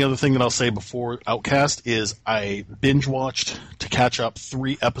the only other thing that I'll say before Outcast is I binge-watched to catch up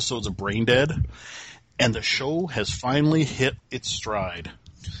 3 episodes of Brain Dead, and the show has finally hit its stride.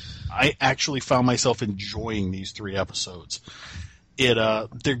 I actually found myself enjoying these 3 episodes.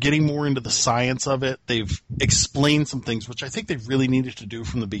 They're getting more into the science of it. They've explained some things, which I think they really needed to do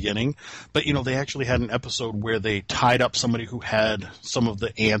from the beginning. But, you know, they actually had an episode where they tied up somebody who had some of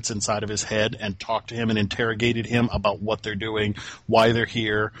the ants inside of his head and talked to him and interrogated him about what they're doing, why they're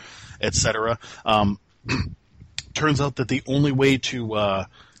here, etc. Turns out that the only way to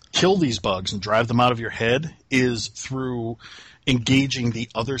kill these bugs and drive them out of your head is through engaging the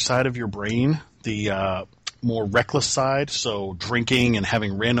other side of your brain, the more reckless side, so drinking and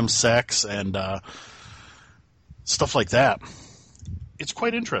having random sex and stuff like that. It's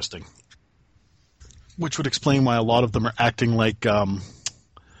quite interesting. Which would explain why a lot of them are acting like, a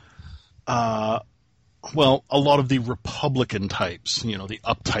lot of the Republican types, you know, the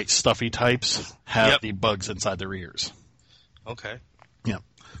uptight, stuffy types, have the bugs inside their ears. Okay. Yeah.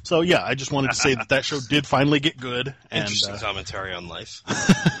 So, yeah, I just wanted to say that show did finally get good. Interesting commentary on life.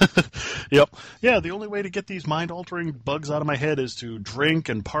 Yep. Yeah, the only way to get these mind-altering bugs out of my head is to drink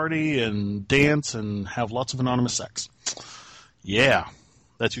and party and dance and have lots of anonymous sex. Yeah.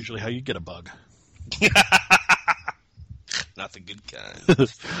 That's usually how you get a bug. Not the good kind.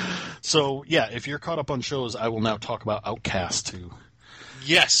 So, yeah, if you're caught up on shows, I will now talk about Outcast, too.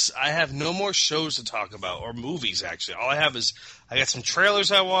 Yes, I have no more shows to talk about, or movies, actually. All I have is I got some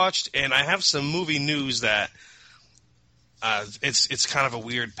trailers I watched, and I have some movie news that it's kind of a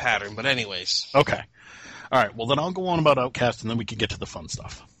weird pattern. But anyways. Okay. All right, well, then I'll go on about Outcast, and then we can get to the fun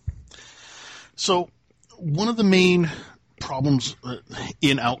stuff. So, one of the main problems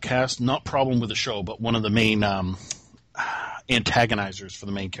in Outcast, not problem with the show, but one of the main antagonizers for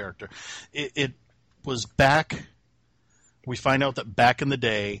the main character, it was back... We find out that back in the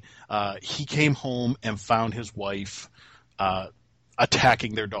day, he came home and found his wife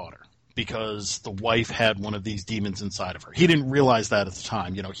attacking their daughter. because the wife had one of these demons inside of her. He didn't realize that at the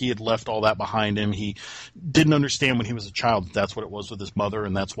time. He had left all that behind him. He didn't understand when he was a child that that's what it was with his mother,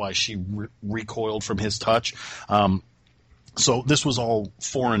 and that's why she recoiled from his touch. So this was all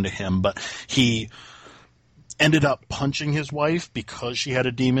foreign to him, but he ended up punching his wife because she had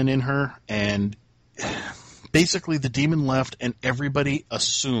a demon in her, and basically the demon left and everybody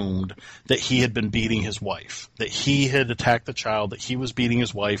assumed that he had been beating his wife, that he had attacked the child, that he was beating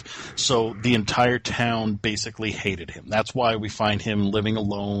his wife. So the entire town basically hated him. That's why we find him living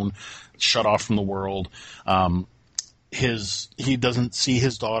alone, shut off from the world. He doesn't see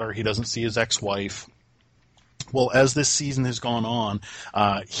his daughter. He doesn't see his ex-wife. Well, as this season has gone on,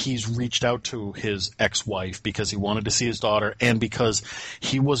 he's reached out to his ex-wife because he wanted to see his daughter and because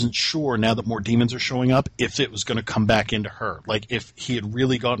he wasn't sure, now that more demons are showing up, if it was going to come back into her. Like, if he had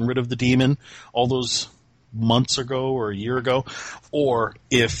really gotten rid of the demon all those months ago or a year ago, or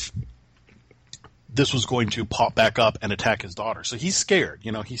if this was going to pop back up and attack his daughter. So he's scared.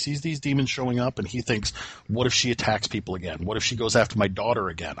 He sees these demons showing up and he thinks, what if she attacks people again? What if she goes after my daughter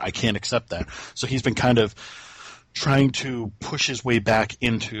again? I can't accept that. So he's been kind of trying to push his way back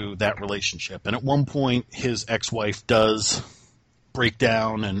into that relationship. And at one point, his ex-wife does break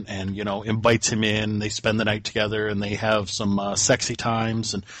down and invites him in. They spend the night together and they have some sexy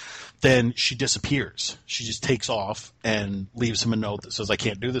times. And then she disappears. She just takes off and leaves him a note that says, I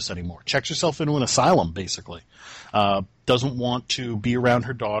can't do this anymore. Checks herself into an asylum, basically. Doesn't want to be around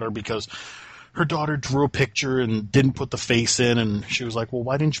her daughter because her daughter drew a picture and didn't put the face in, and she was like, well,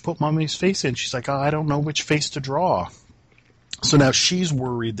 why didn't you put Mommy's face in? She's like, I don't know which face to draw. So now she's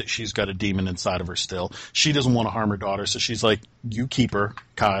worried that she's got a demon inside of her still. She doesn't want to harm her daughter, so she's like, you keep her,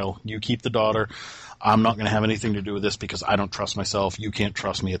 Kyle. You keep the daughter. I'm not going to have anything to do with this because I don't trust myself. You can't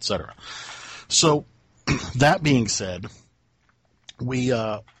trust me, etc. So that being said, we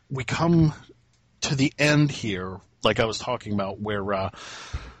come to the end here, like I was talking about, where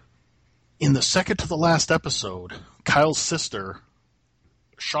in the second to the last episode, Kyle's sister,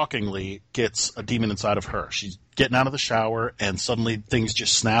 shockingly, gets a demon inside of her. She's getting out of the shower, and suddenly things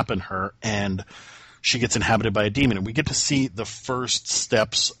just snap in her, and she gets inhabited by a demon. And we get to see the first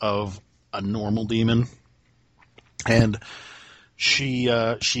steps of a normal demon. And she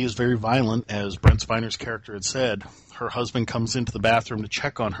is very violent, as Brent Spiner's character had said. Her husband comes into the bathroom to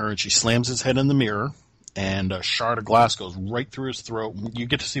check on her, and she slams his head in the mirror, and a shard of glass goes right through his throat. You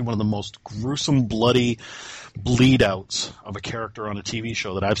get to see one of the most gruesome, bloody bleed-outs of a character on a TV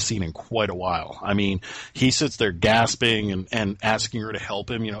show that I've seen in quite a while. I mean, he sits there gasping and asking her to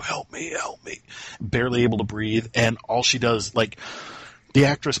help him, help me, barely able to breathe, and all she does, like, the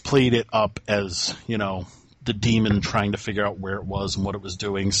actress played it up as, the demon trying to figure out where it was and what it was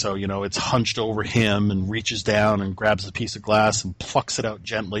doing. So, it's hunched over him and reaches down and grabs the piece of glass and plucks it out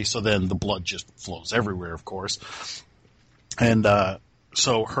gently. So then the blood just flows everywhere, of course. And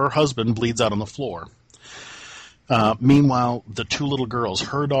so her husband bleeds out on the floor. Meanwhile, the two little girls,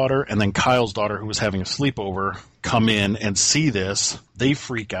 her daughter and then Kyle's daughter, who was having a sleepover, come in and see this. They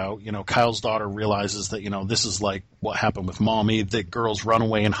freak out. Kyle's daughter realizes that, this is like what happened with Mommy. The girls run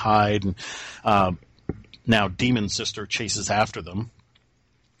away and hide. And now Demon's sister chases after them.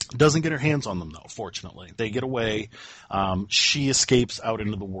 Doesn't get her hands on them, though, fortunately. They get away. She escapes out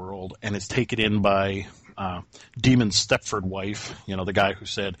into the world and is taken in by Demon's Stepford wife, the guy who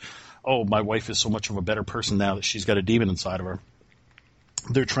said, oh, my wife is so much of a better person now that she's got a demon inside of her.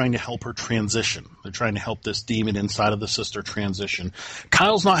 They're trying to help her transition. They're trying to help this demon inside of the sister transition.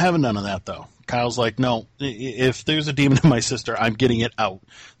 Kyle's not having none of that, though. Kyle's like, no, if there's a demon in my sister, I'm getting it out.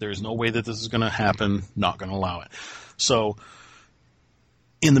 There's no way that this is going to happen. Not going to allow it. So,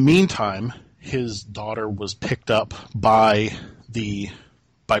 in the meantime, his daughter was picked up by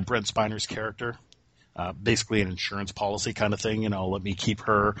Brent Spiner's character. Basically an insurance policy kind of thing. Let me keep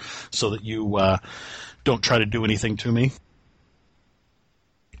her so that you don't try to do anything to me.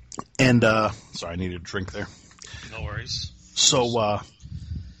 And, sorry, I needed a drink there. No worries. So,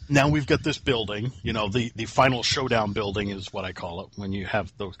 now we've got this building, the final showdown building is what I call it when you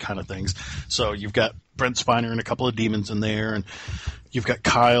have those kind of things. So you've got Brent Spiner and a couple of demons in there, and you've got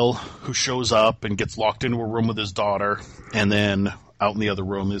Kyle who shows up and gets locked into a room with his daughter, and then out in the other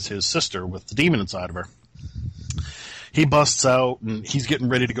room is his sister with the demon inside of her. He busts out, and he's getting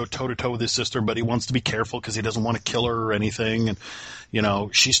ready to go toe-to-toe with his sister, but he wants to be careful because he doesn't want to kill her or anything. And,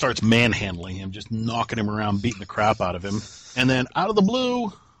 she starts manhandling him, just knocking him around, beating the crap out of him. And then, out of the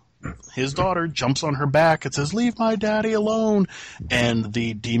blue, his daughter jumps on her back and says, leave my daddy alone. And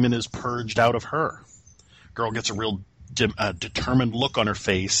the demon is purged out of her. Girl gets a real determined look on her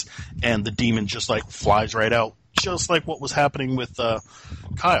face, and the demon just, flies right out, just like what was happening with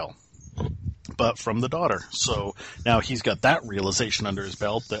Kyle. but from the daughter. So now he's got that realization under his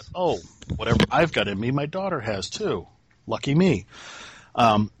belt that, oh, whatever I've got in me, my daughter has too. Lucky me.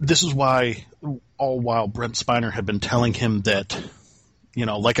 This is why all while Brent Spiner had been telling him that,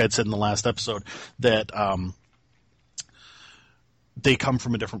 like I'd said in the last episode, that they come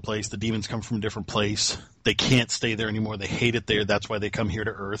from a different place. The demons come from a different place. They can't stay there anymore. They hate it there. That's why they come here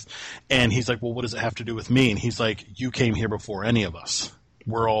to Earth. And he's like, well, what does it have to do with me? And he's like, you came here before any of us.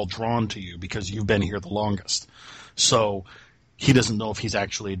 We're all drawn to you because you've been here the longest. So he doesn't know if he's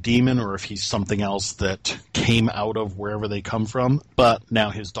actually a demon or if he's something else that came out of wherever they come from. But now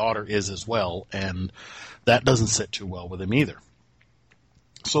his daughter is as well, and that doesn't sit too well with him either.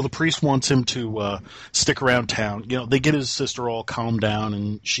 So the priest wants him to stick around town. They get his sister all calmed down,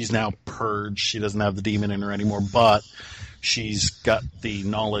 and she's now purged. She doesn't have the demon in her anymore, but she's got the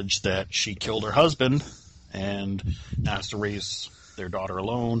knowledge that she killed her husband and now has to raise their daughter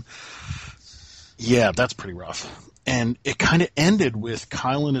alone. Yeah, that's pretty rough. And it kind of ended with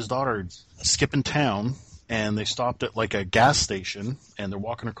Kyle and his daughter skipping town, and they stopped at like a gas station, and they're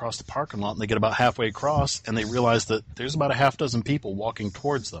walking across the parking lot, and they get about halfway across, and they realize that there's about a half dozen people walking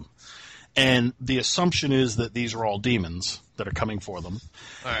towards them. And the assumption is that these are all demons that are coming for them.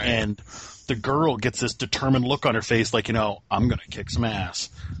 All right. And the girl gets this determined look on her face like, I'm going to kick some ass.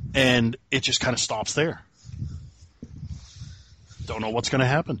 And it just kind of stops there. Don't know what's going to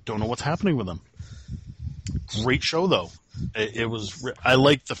happen. Don't know what's happening with them. Great show, though. I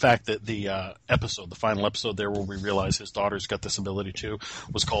like the fact that the final episode there where we realize his daughter's got this ability too,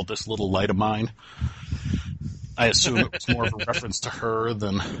 was called This Little Light of Mine. I assume it was more of a reference to her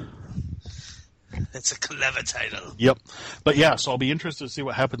than... It's a clever title. Yep. But yeah, so I'll be interested to see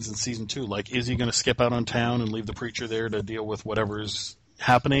what happens in season 2. Like, is he going to skip out on town and leave the preacher there to deal with whatever's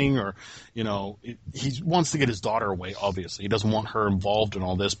happening? Or, he wants to get his daughter away, obviously. He doesn't want her involved in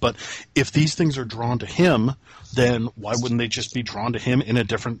all this. But if these things are drawn to him, then why wouldn't they just be drawn to him in a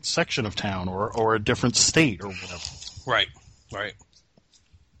different section of town or a different state or whatever? Right.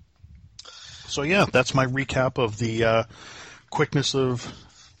 So yeah, that's my recap of the quickness of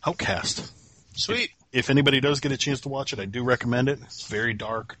Outcast. Sweet. If anybody does get a chance to watch it, I do recommend it. It's very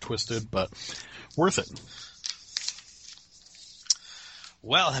dark, twisted, but worth it.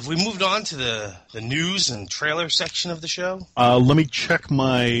 Well, have we moved on to the news and trailer section of the show? Let me check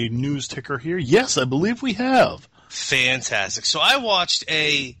my news ticker here. Yes, I believe we have. Fantastic. So I watched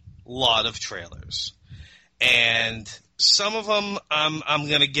a lot of trailers, and some of them I'm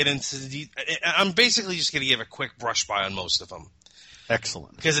going to get into I'm basically just going to give a quick brush by on most of them.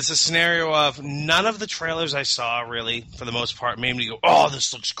 Excellent. Because it's a scenario of none of the trailers I saw, really, for the most part, made me go, oh,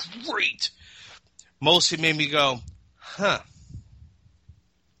 this looks great. Most of it made me go, huh.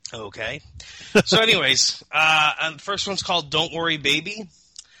 Okay. So anyways, the first one's called Don't Worry, Baby.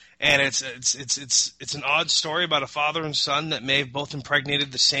 And it's an odd story about a father and son that may have both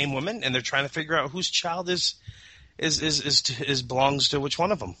impregnated the same woman, and they're trying to figure out whose child is belongs to which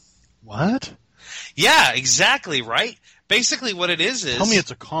one of them. What? Yeah, exactly, right? Basically what it is tell me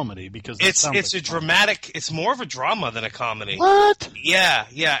it's a comedy, because it's a dramatic. It's more of a drama than a comedy. What? Yeah,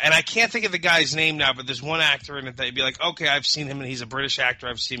 and I can't think of the guy's name now, but there's one actor in it that you'd be like, okay, I've seen him, and he's a British actor.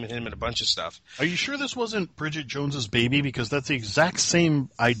 I've seen him in a bunch of stuff. Are you sure this wasn't Bridget Jones's Baby? Because that's the exact same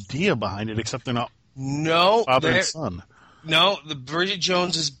idea behind it, except they're not father and son. No, the Bridget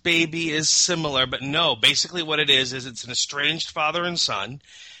Jones's Baby is similar, but no. Basically what it is it's an estranged father and son.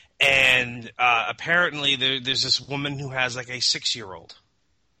 And apparently there's this woman who has like a 6-year-old.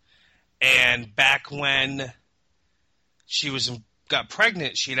 And back when she got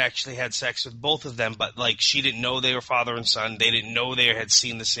pregnant, she had actually had sex with both of them, but like she didn't know they were father and son. They didn't know they had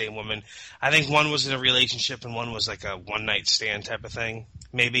seen the same woman. I think one was in a relationship and one was like a one-night stand type of thing,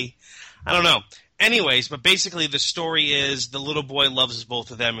 maybe. I don't know. Anyways, but basically the story is the little boy loves both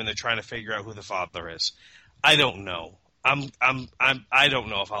of them and they're trying to figure out who the father is. I don't know. I don't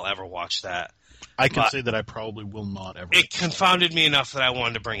know if I'll ever watch that. I can say that I probably will not ever. It confounded me enough that I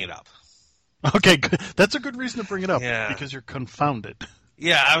wanted to bring it up. Okay, good. That's a good reason to bring it up. Yeah. Because you're confounded.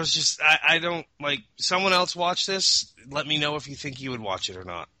 Yeah, I was just, I don't, like, someone else watch this, let me know if you think you would watch it or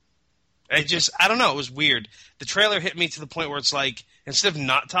not. I don't know, it was weird. The trailer hit me to the point where it's like, instead of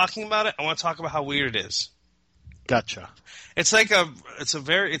not talking about it, I want to talk about how weird it is. Gotcha. It's like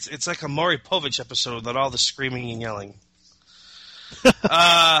it's like a Maury Povich episode without all the screaming and yelling.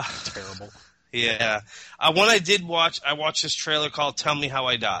 Terrible. Yeah. One I did watch, I watched this trailer called Tell Me How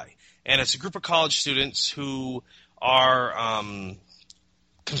I Die. And it's a group of college students who are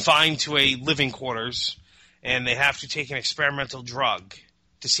confined to a living quarters, and they have to take an experimental drug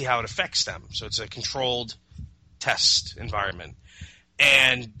to see how it affects them. So it's a controlled test environment.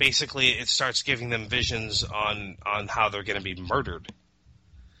 And basically it starts giving them visions on how they're going to be murdered.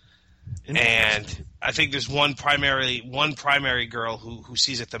 And I think there's one primary girl who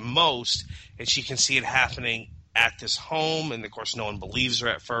sees it the most, and she can see it happening at this home, and of course no one believes her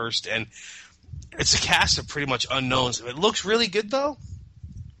at first, and it's a cast of pretty much unknowns. It looks really good, though.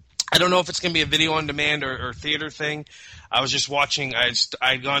 I don't know if it's going to be a video on demand or theater thing. I was just watching.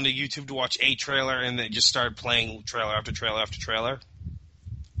 I'd gone to YouTube to watch a trailer, and it just started playing trailer after trailer after trailer.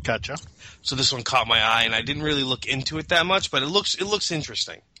 Gotcha. So this one caught my eye, and I didn't really look into it that much, but it looks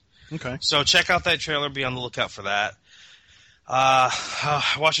interesting. Okay. So check out that trailer. Be on the lookout for that.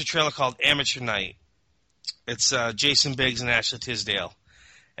 I watched a trailer called Amateur Night. It's Jason Biggs and Ashley Tisdale.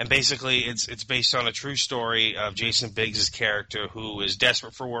 And basically, it's based on a true story of Jason Biggs' character, who is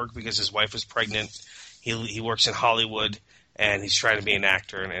desperate for work because his wife is pregnant. He works in Hollywood, and he's trying to be an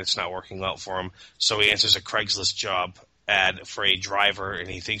actor, and it's not working out for him. So he answers a Craigslist job ad for a driver, and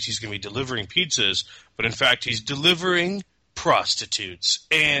he thinks he's going to be delivering pizzas, but in fact he's delivering prostitutes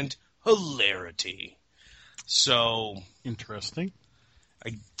and hilarity. So interesting.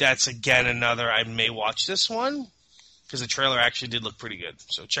 That's again another, I may watch this one, because the trailer actually did look pretty good.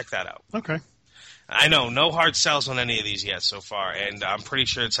 So check that out. Okay. I know, no hard sells on any of these yet so far, and I'm pretty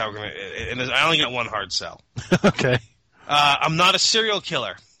sure it's how we're going to... And I only got one hard sell. Okay. I'm not a serial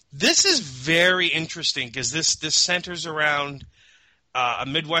killer. This is very interesting, because this centers around a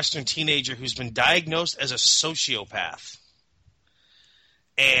Midwestern teenager who's been diagnosed as a sociopath.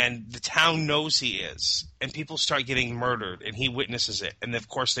 And the town knows he is, and people start getting murdered, and he witnesses it. And, of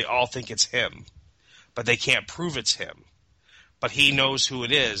course, they all think it's him, but they can't prove it's him. But he knows who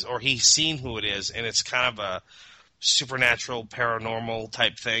it is, or he's seen who it is, and it's kind of a supernatural, paranormal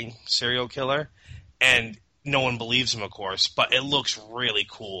type thing, serial killer. And no one believes him, of course, but it looks really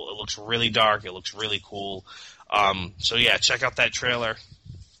cool. It looks really dark. It looks really cool. So, yeah, check out that trailer.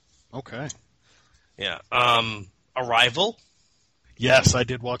 Okay. Yeah. Arrival. Yes, I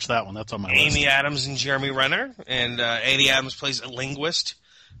did watch that one. That's on my list. Amy Adams and Jeremy Renner. And Amy Adams plays a linguist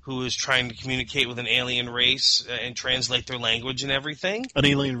who is trying to communicate with an alien race and translate their language and everything. An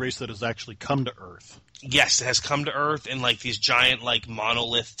alien race that has actually come to Earth. Yes, it has come to Earth in like these giant like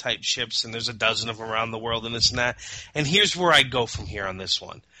monolith type ships, and there's a dozen of them around the world and this and that. And here's where I go from here on this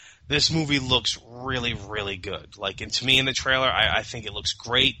one. This movie looks really, really good. Like, and to me in the trailer, I think it looks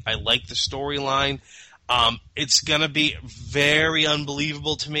great. I like the storyline. It's going to be very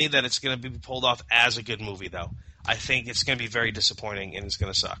unbelievable to me that it's going to be pulled off as a good movie, though. I think it's going to be very disappointing, and it's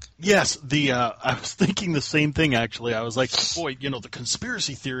going to suck. Yes, I was thinking the same thing, actually. I was like, boy, the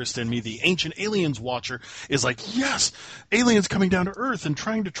conspiracy theorist in me, the ancient aliens watcher, is like, yes, aliens coming down to Earth and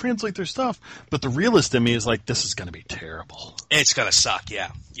trying to translate their stuff. But the realist in me is like, this is going to be terrible. It's going to suck,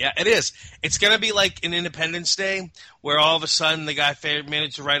 yeah. Yeah, it is. It's going to be like an Independence Day, where all of a sudden the guy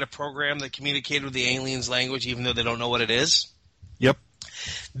managed to write a program that communicated with the aliens' language, even though they don't know what it is. Yep.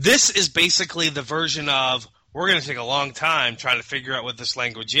 This is basically the version of, we're going to take a long time trying to figure out what this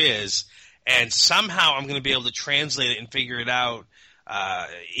language is, and somehow I'm going to be able to translate it and figure it out,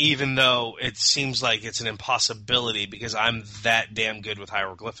 even though it seems like it's an impossibility because I'm that damn good with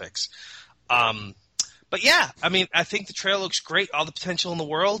hieroglyphics. But yeah, I mean, I think the trailer looks great, all the potential in the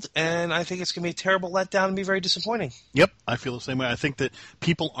world, and I think it's going to be a terrible letdown and be very disappointing. Yep, I feel the same way. I think that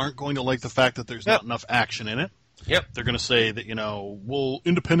people aren't going to like the fact that there's not enough action in it. Yep. They're going to say that, well,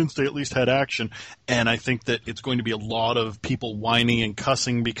 Independence Day at least had action. And I think that it's going to be a lot of people whining and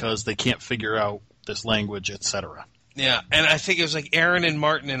cussing because they can't figure out this language, etc. Yeah, and I think it was like Aaron and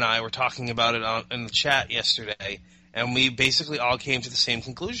Martin and I were talking about it in the chat yesterday, and we basically all came to the same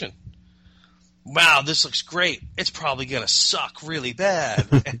conclusion. Wow, this looks great. It's probably going to suck really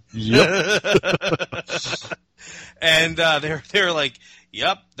bad. Yep. And they're like,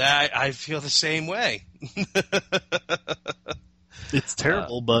 yep, I feel the same way. It's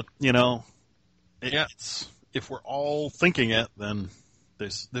terrible, but if we're all thinking it, then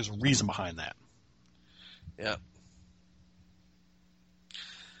there's a reason behind that. Yeah.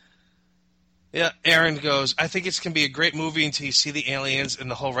 Yeah, Aaron goes, I think it's going to be a great movie until you see the aliens,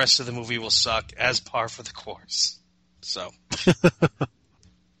 and the whole rest of the movie will suck, as par for the course. So.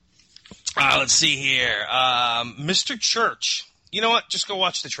 Let's see here. Mr. Church. You know what? Just go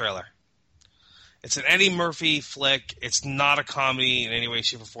watch the trailer. It's an Eddie Murphy flick. It's not a comedy in any way,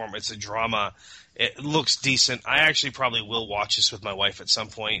 shape, or form. It's a drama. It looks decent. I actually probably will watch this with my wife at some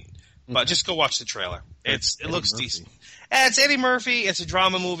point. But just go watch the trailer. It looks Murphy. decent. It's Eddie Murphy. It's a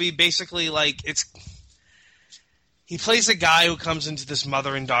drama movie. Basically, he plays a guy who comes into this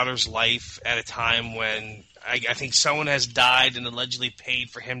mother and daughter's life at a time when I think someone has died and allegedly paid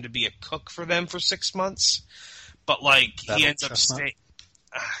for him to be a cook for them for 6 months. But he ends up staying.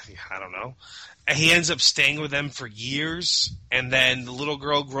 I don't know. And he ends up staying with them for years, and then the little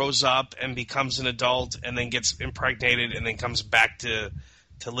girl grows up and becomes an adult, and then gets impregnated, and then comes back to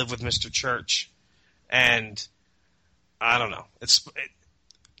live with Mr. Church. And I don't know.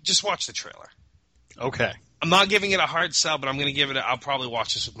 Just watch the trailer. Okay. I'm not giving it a hard sell, but I'm going to give it. I'll probably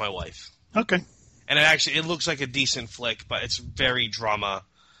watch this with my wife. Okay. And it looks like a decent flick, but it's very drama,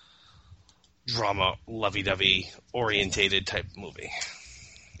 lovey-dovey orientated type movie.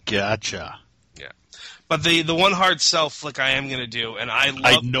 Gotcha. Yeah, but the one hard sell flick I am going to do, and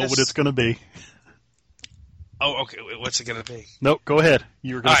I know what it's going to be. Oh, okay. What's it going to be? No, go ahead.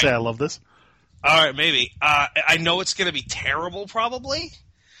 You were going to say right. I love this. All right, maybe. I know it's going to be terrible, probably,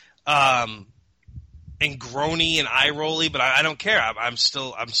 and groany and eye-rolly, but I don't care. I'm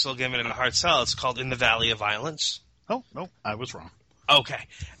still giving it a hard sell. It's called In the Valley of Violence. Oh no, I was wrong. Okay.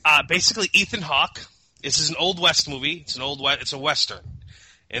 Basically, Ethan Hawke. This is an Old West movie. It's a Western.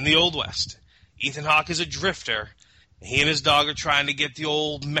 In the Old West, Ethan Hawke is a drifter. He and his dog are trying to get the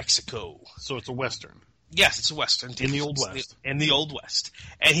old Mexico. So it's a Western. Yes, it's a Western. In the Old West. In the Old West.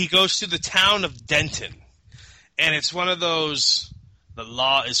 And he goes to the town of Denton. And it's one of those, the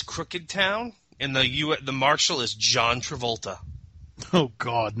law is crooked town. And the marshal is John Travolta. Oh,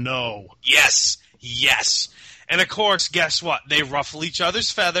 God, no. Yes. And, of course, guess what? They ruffle each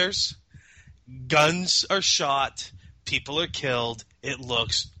other's feathers. Guns are shot. People are killed. It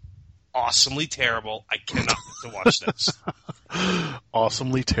looks awesomely terrible. I cannot wait to watch this.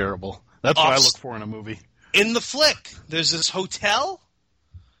 Awesomely terrible. That's what I look for in a movie. In the flick, there's this hotel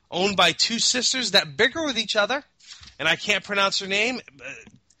owned by two sisters that bicker with each other, and I can't pronounce her name.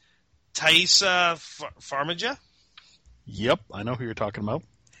 Thaisa Farmiga? Yep, I know who you're talking about.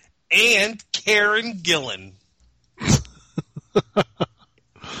 And Karen Gillan.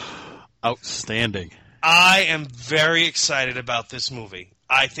 Outstanding. I am very excited about this movie.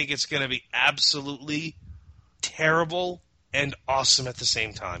 I think it's going to be absolutely terrible and awesome at the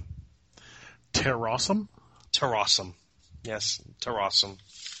same time. Terrawsome? Terrawsome. Yes, Terrawsome.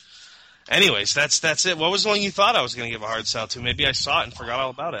 Anyways, that's it. What was the one you thought I was going to give a hard sell to? Maybe I saw it and forgot all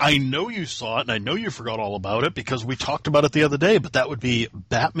about it. I know you saw it, and I know you forgot all about it because we talked about it the other day, but that would be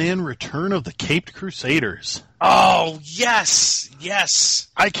Batman Return of the Caped Crusaders. Oh, yes.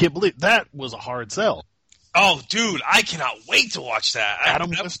 I can't believe that was a hard sell. Oh, dude, I cannot wait to watch that. Adam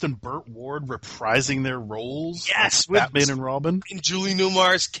West and Burt Ward reprising their roles. Yes. Batman and Robin. And Julie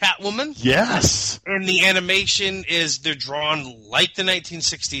Newmar's Catwoman. Yes. And the animation they're drawn like the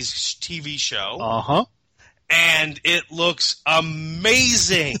 1960s TV show. Uh-huh. And it looks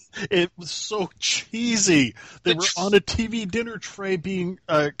amazing. It was so cheesy. They were on a TV dinner tray being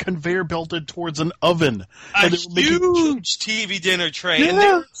conveyor belted towards an oven. A huge TV dinner tray.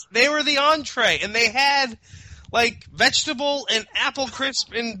 Yeah. And they were the entree. And they had, like, vegetable and apple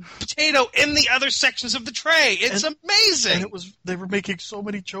crisp and potato in the other sections of the tray. It's amazing. And they were making so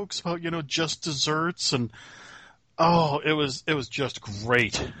many jokes about, just desserts and... Oh, it was just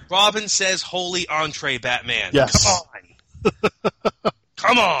great. Robin says, "Holy entree, Batman." Yes.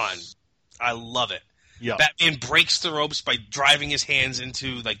 Come on. I love it. Yeah. Batman breaks the ropes by driving his hands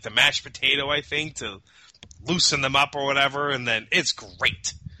into, like, the mashed potato, I think, to loosen them up or whatever, and then it's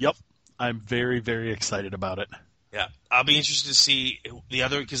great. Yep. I'm very, very excited about it. Yeah. I'll be interested to see the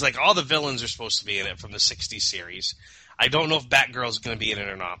other, because, like, all the villains are supposed to be in it from the 60s series. I don't know if Batgirl's going to be in it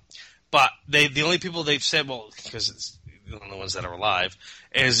or not. But the only people they've said, well, because it's the only ones that are alive,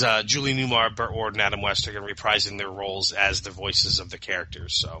 is Julie Newmar, Burt Ward, and Adam West are going to reprising their roles as the voices of the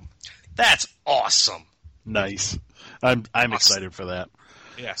characters. So that's awesome. Nice. I'm awesome. Excited for that.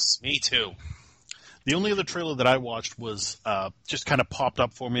 Yes, me too. The only other trailer that I watched was just kind of popped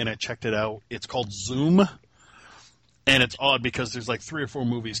up for me, and I checked it out. It's called Zoom. And it's odd because there's like 3 or 4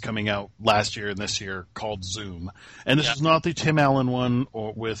 movies coming out last year and this year called Zoom. And this is not the Tim Allen one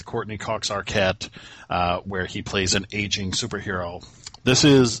with Courtney Cox Arquette, where he plays an aging superhero. This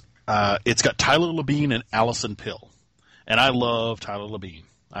is, it's got Tyler Labine and Allison Pill. And I love Tyler Labine.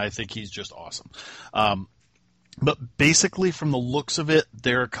 I think he's just awesome. But basically from the looks of it,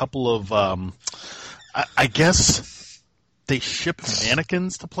 there are a couple of, I guess they ship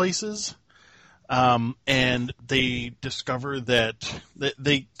mannequins to places. And they discover that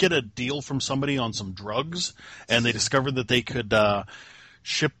they get a deal from somebody on some drugs, and they discover that they could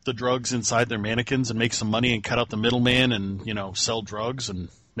ship the drugs inside their mannequins and make some money and cut out the middleman and, sell drugs and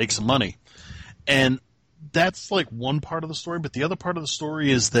make some money. And that's like one part of the story, but the other part of the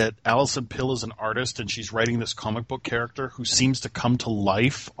story is that Allison Pill is an artist, and she's writing this comic book character who seems to come to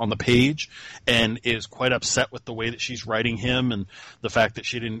life on the page and is quite upset with the way that she's writing him and the fact that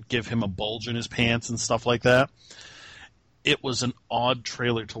she didn't give him a bulge in his pants and stuff like that. it was an odd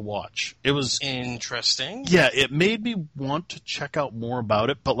trailer to watch. It was interesting. Yeah, it made me want to check out more about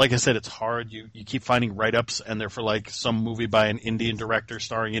it, but like I said, it's hard. You keep finding write-ups, and they're for like some movie by an Indian director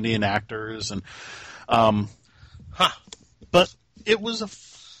starring Indian actors, and but it was a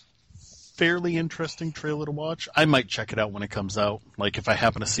fairly interesting trailer to watch. I might check it out when it comes out. Like if I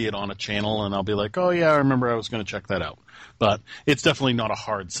happen to see it on a channel, and I'll be like, oh yeah, I remember I was going to check that out. But it's definitely not a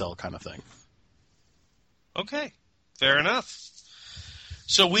hard sell kind of thing. Okay, fair enough.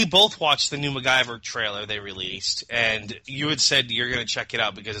 So we both watched the new MacGyver trailer they released, and you had said you're going to check it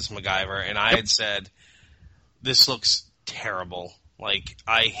out because it's MacGyver, and I had said, this looks terrible. Like,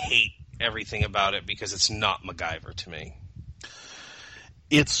 I hate everything about it because it's not MacGyver to me.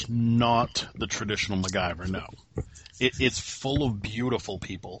 It's not the traditional MacGyver, no. It's full of beautiful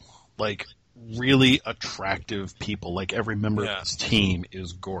people, like really attractive people. Like every member of this team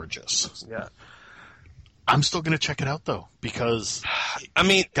is gorgeous. Yeah. I'm still going to check it out, though, because I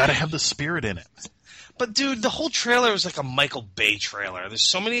mean, got to have the spirit in it. But, dude, the whole trailer was like a Michael Bay trailer. There's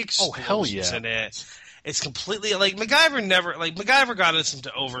so many explosions in it. It's completely like MacGyver got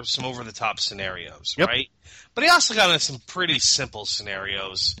into some over the top scenarios, right? But he also got into some pretty simple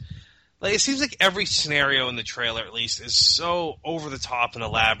scenarios. Like it seems like every scenario in the trailer, at least, is so over the top and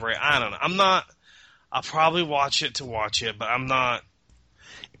elaborate. I don't know. I'll probably watch it, but I'm not.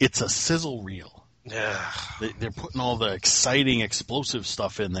 It's a sizzle reel. Yeah, they're putting all the exciting, explosive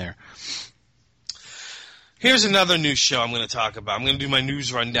stuff in there. Here's another news show I'm going to talk about. I'm going to do my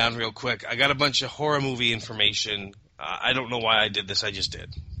news rundown real quick. I got a bunch of horror movie information. I don't know why I did this. I just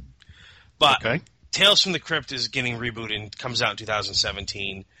did. But Tales from the Crypt is getting rebooted. Comes out in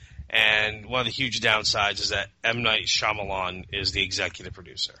 2017. And one of the huge downsides is that M. Night Shyamalan is the executive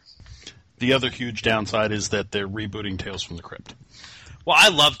producer. The other huge downside is that they're rebooting Tales from the Crypt. Well, I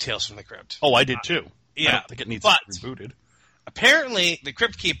love Tales from the Crypt. Oh, I did too. Yeah. I don't think it needs to be rebooted. Apparently, the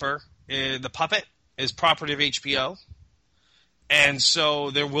Crypt Keeper, the puppet, is property of HBO. And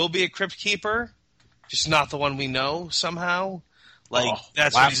so there will be a Crypt Keeper, just not the one we know somehow. Like,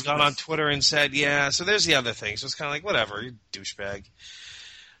 that's what he's gone on Twitter and said, yeah. So there's the other thing. So it's kind of like, whatever, you douchebag.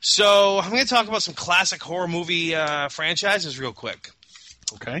 So I'm going to talk about some classic horror movie franchises real quick.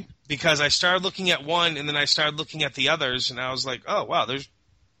 Okay. Because I started looking at one, and then I started looking at the others, and I was like, oh, wow, there's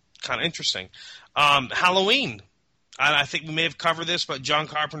kind of interesting. Halloween. I think we may have covered this, but John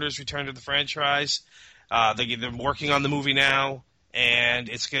Carpenter's returned to the franchise. They're working on the movie now, and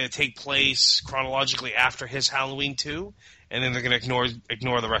it's going to take place chronologically after his Halloween 2, and then they're going to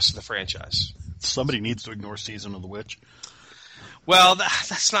ignore the rest of the franchise. Somebody needs to ignore Season of the Witch. Well,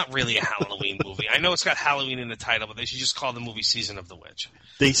 that's not really a Halloween movie. I know it's got Halloween in the title, but they should just call the movie Season of the Witch.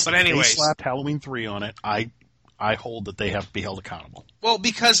 They slapped Halloween 3 on it. I hold that they have to be held accountable. Well,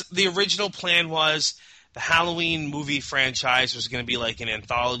 because the original plan was the Halloween movie franchise was going to be like an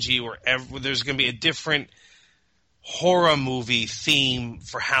anthology where there's going to be a different horror movie theme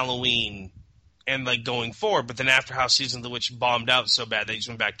for Halloween and like going forward. But then after how Season of the Witch bombed out so bad, they just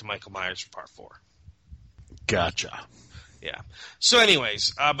went back to Michael Myers for Part 4. Gotcha. Yeah. So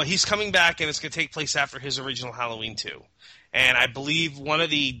anyways, but he's coming back, and it's going to take place after his original Halloween 2. And I believe one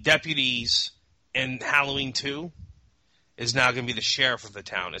of the deputies in Halloween 2 is now going to be the sheriff of the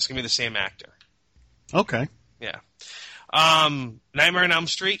town. It's going to be the same actor. Okay. Yeah. Nightmare on Elm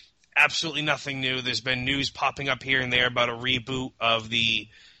Street, absolutely nothing new. There's been news popping up here and there about a reboot of the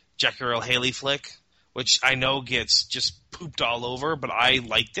Jackie Earle Haley flick, which I know gets just pooped all over, but I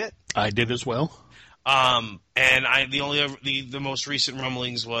liked it. I did as well. And the most recent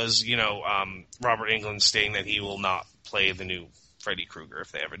rumblings was, Robert Englund stating that he will not play the new Freddy Krueger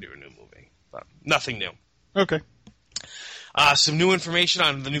if they ever do a new movie. But nothing new. Okay. Some new information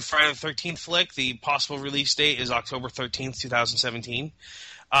on the new Friday the 13th flick. The possible release date is October 13th, 2017.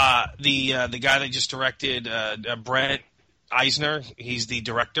 The guy that just directed Brett Eisner, he's the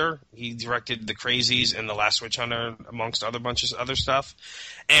director. He directed The Crazies and The Last Witch Hunter, amongst other bunches of other stuff.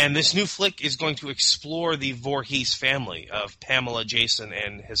 And this new flick is going to explore the Voorhees family of Pamela, Jason,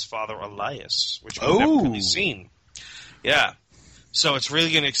 and his father Elias, which we've never really seen. Yeah. So it's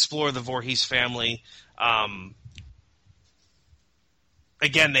really going to explore the Voorhees family.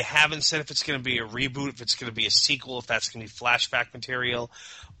 Again, they haven't said if it's going to be a reboot, if it's going to be a sequel, if that's going to be flashback material.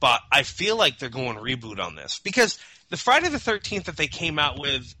 But I feel like they're going reboot on this because the Friday the 13th that they came out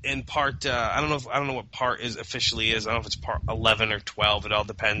with in part, I don't know what part officially is. I don't know if it's part 11 or 12. It all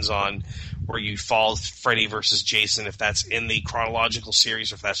depends on where you fall, Freddy versus Jason, if that's in the chronological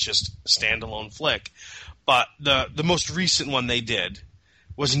series or if that's just a standalone flick. But the most recent one they did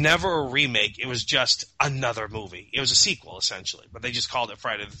was never a remake. It was just another movie. It was a sequel, essentially, but they just called it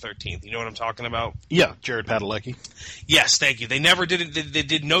Friday the 13th. You know what I'm talking about? Yeah, Jared Padalecki. Yes, thank you. They never did it. They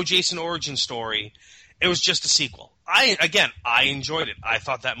did no Jason origin story. It was just a sequel. I enjoyed it. I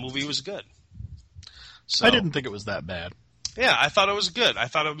thought that movie was good. So, I didn't think it was that bad. Yeah, I thought it was good. I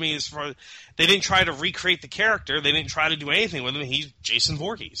thought they didn't try to recreate the character. They didn't try to do anything with him. He's Jason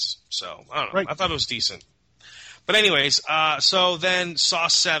Voorhees. So, I don't know. Right. I thought it was decent. But anyways, so then Saw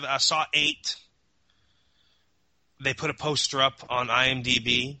 8, they put a poster up on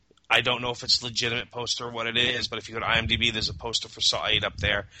IMDb. I don't know if it's a legitimate poster or what it is, but if you go to IMDb, there's a poster for Saw 8 up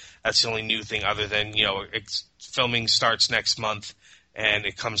there. That's the only new thing other than, filming starts next month, and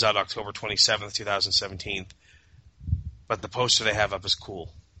it comes out October 27th, 2017. But the poster they have up is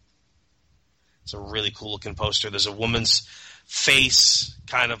cool. It's a really cool-looking poster. There's a woman's face,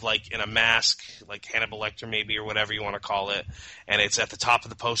 kind of like in a mask, like Hannibal Lecter maybe, or whatever you want to call it. And it's at the top of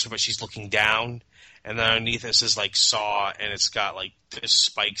the poster, but she's looking down. And then underneath it says, like, Saw, and it's got, like,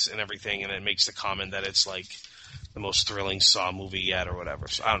 spikes and everything, and it makes the comment that it's, like, the most thrilling Saw movie yet or whatever.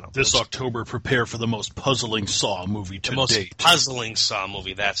 So, I don't know. This October, prepare for the most puzzling Saw movie to date. The most puzzling Saw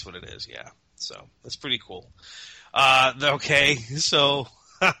movie, that's what it is, yeah. So, that's pretty cool. Okay, so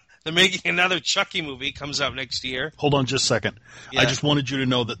they're making another Chucky movie. Comes out next year. Hold on just a second. Yeah. I just wanted you to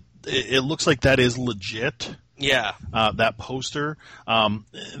know that it looks like that is legit. Yeah. That poster.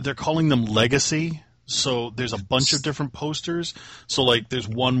 They're calling them Legacy. So there's a bunch of different posters. So, like, there's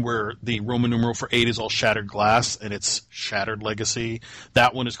one where the Roman numeral for 8 is all shattered glass, and it's Shattered Legacy.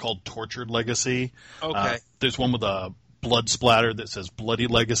 That one is called Tortured Legacy. Okay. There's one with a blood splatter that says Bloody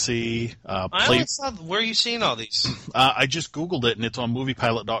Legacy. Where are you seeing all these? I just Googled it, and it's on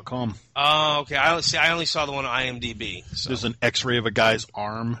moviepilot.com. Oh, okay. I only saw the one on IMDb. So. There's an X-ray of a guy's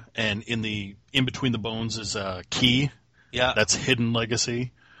arm, and in between the bones is a key. Yeah. That's Hidden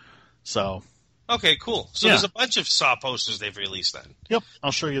Legacy. So. Okay, cool. So there's a bunch of Saw posters they've released then. Yep.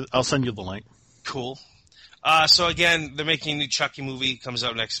 I'll show you. I'll send you the link. Cool. So again, they're making a new Chucky movie. Comes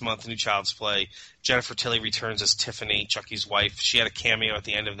out next month. A new Child's Play. Jennifer Tilly returns as Tiffany, Chucky's wife. She had a cameo at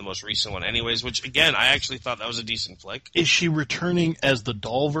the end of the most recent one, anyways. Which again, I actually thought that was a decent flick. Is she returning as the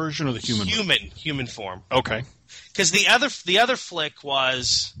doll version or the human? Human form. Okay. Because the other flick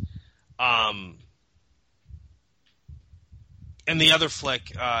was, and the other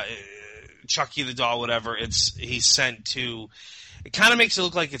flick, Chucky the doll, whatever. He's sent to. It kind of makes it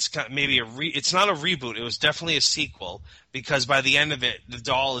look like it's maybe it's not a reboot. It was definitely a sequel because by the end of it, the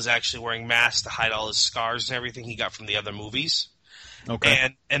doll is actually wearing masks to hide all his scars and everything he got from the other movies.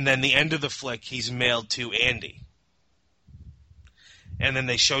 Okay. And then the end of the flick, he's mailed to Andy. And then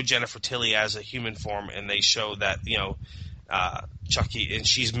they show Jennifer Tilly as a human form, and they show that Chucky, and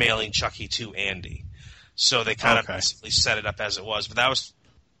she's mailing Chucky to Andy. So they kind of basically set it up as it was. But that was.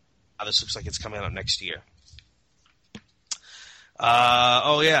 This looks like it's coming out next year.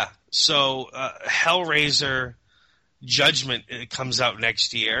 So Hellraiser Judgment comes out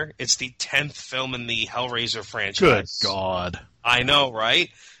next year. It's the 10th film in the Hellraiser franchise. Good God. I know,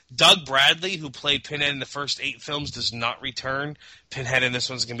 right? Doug Bradley, who played Pinhead in the first 8 films, does not return. Pinhead in this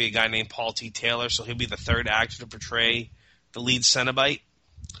one's going to be a guy named Paul T. Taylor, so he'll be the third actor to portray the lead Cenobite.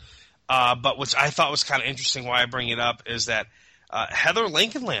 But what I thought was kind of interesting, why I bring it up, is that Heather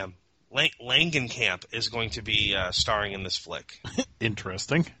Langenkamp is going to be starring in this flick.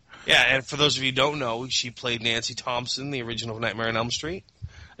 Interesting. Yeah, and for those of you who don't know, she played Nancy Thompson, the original Nightmare on Elm Street.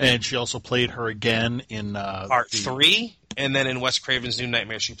 And she also played her again in Part 3, and then in Wes Craven's New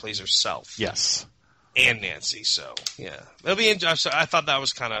Nightmare, she plays herself. Yes. And Nancy, so, yeah. It'll be interesting. I thought that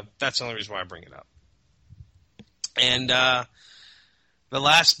was that's the only reason why I bring it up. And the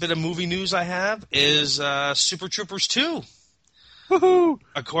last bit of movie news I have is Super Troopers 2. Woohoo!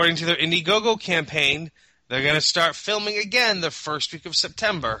 According to their Indiegogo campaign, they're going to start filming again the first week of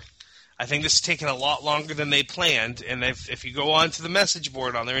September. I think this is taking a lot longer than they planned, and if you go onto the message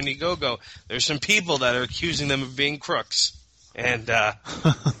board on their Indiegogo, there's some people that are accusing them of being crooks. And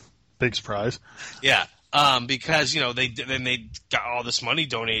big surprise. Yeah, because they got all this money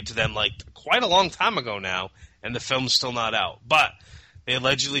donated to them like quite a long time ago now, and the film's still not out. But they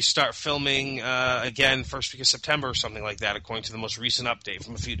allegedly start filming again first week of September or something like that, according to the most recent update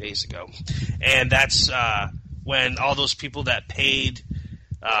from a few days ago. And that's when all those people that paid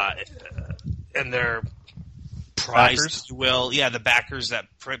and their prize, backers? if you will, the backers that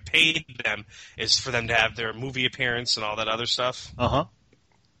paid them is for them to have their movie appearance and all that other stuff. Uh-huh.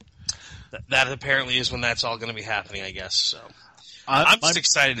 That apparently is when that's all going to be happening, I guess. So I'm just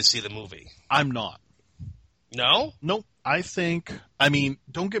excited to see the movie. I'm not. No? Nope. I mean,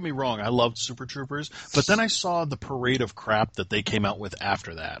 don't get me wrong, I loved Super Troopers, but then I saw the parade of crap that they came out with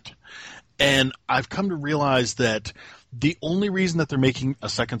after that. And I've come to realize that the only reason that they're making a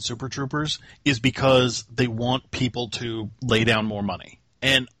second Super Troopers is because they want people to lay down more money.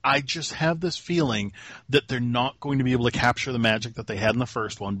 And I just have this feeling that they're not going to be able to capture the magic that they had in the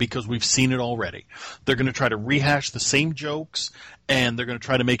first one because we've seen it already. They're going to try to rehash the same jokes, and they're going to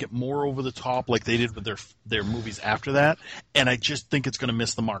try to make it more over the top like they did with their movies after that. And I just think it's going to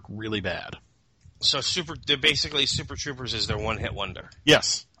miss the mark really bad. So they're basically Super Troopers is their one-hit wonder.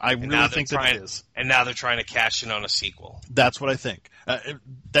 Yes, I really think that it is. And now they're trying to cash in on a sequel. That's what I think.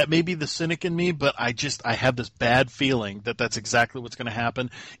 That may be the cynic in me, but I have this bad feeling that that's exactly what's going to happen.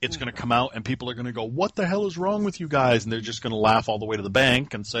 It's going to come out, and people are going to go, "What the hell is wrong with you guys?" And they're just going to laugh all the way to the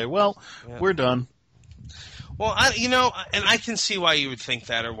bank and say, "Well, we're done." Well, and I can see why you would think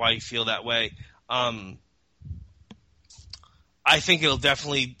that or why you feel that way. I think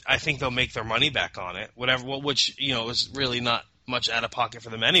they'll make their money back on it, which is really not much out of pocket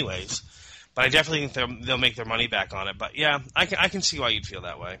for them anyways. But I definitely think they'll make their money back on it. But yeah, I can see why you'd feel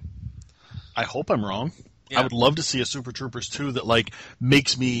that way. I hope I'm wrong. Yeah. I would love to see a Super Troopers 2 that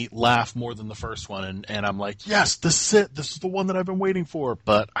makes me laugh more than the first one, and I'm like, yes, this is it. This is the one that I've been waiting for.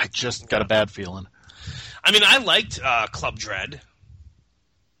 But I just got a bad feeling. I mean, I liked Club Dread.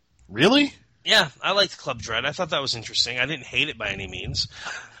 Really? Yeah, I liked Club Dread. I thought that was interesting. I didn't hate it by any means.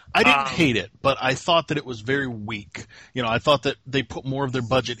 I didn't hate it, but I thought that it was very weak. I thought that they put more of their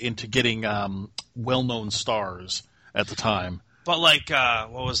budget into getting well-known stars at the time. But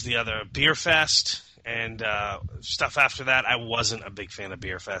what was the other? Beer Fest and stuff after that. I wasn't a big fan of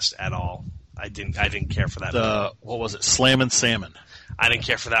Beer Fest at all. I didn't care for that. What was it? Slammin' Salmon. I didn't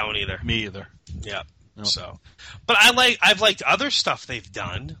care for that one either. Me either. Yeah. Nope. So, but I've liked other stuff they've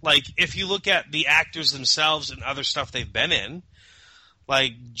done. Like if you look at the actors themselves and other stuff they've been in,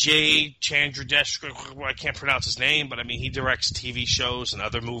 like Jay Chandradesh, I can't pronounce his name, but I mean he directs TV shows and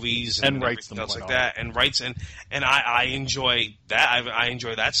other movies and writes them else quite like that, and writes and I enjoy that. I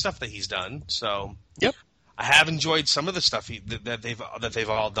enjoy that stuff that he's done. So yep, I have enjoyed some of the stuff that they've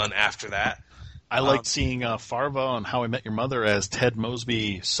all done after that. I liked seeing Farva on How I Met Your Mother as Ted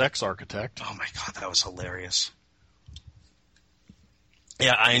Mosby, sex architect. Oh my god, that was hilarious.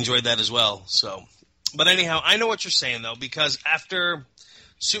 Yeah, I enjoyed that as well. So, but anyhow, I know what you're saying though, because after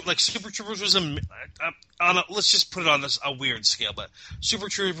Super Troopers was let's just put it on a weird scale, but Super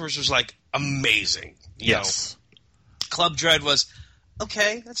Troopers was amazing. Yes. Club Dread was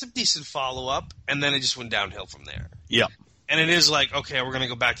okay. That's a decent follow up, and then it just went downhill from there. Yep. And it is okay, we're going to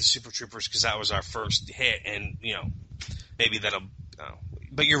go back to Super Troopers because that was our first hit, and, maybe that'll...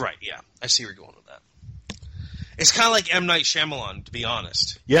 but you're right, yeah. I see where you're going with that. It's kind of like M. Night Shyamalan, to be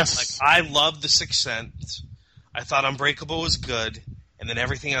honest. Yes. I loved The Sixth Sense. I thought Unbreakable was good, and then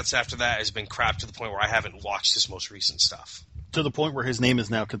everything else after that has been crap to the point where I haven't watched his most recent stuff. To the point where his name is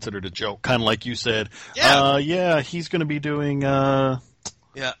now considered a joke, kind of like you said. Yeah. He's going to be doing yeah.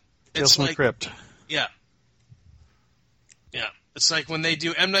 Tales from the Crypt. Yeah. Yeah, it's like when they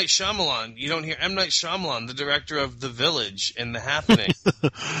do M. Night Shyamalan, you don't hear M. Night Shyamalan, the director of The Village and The Happening.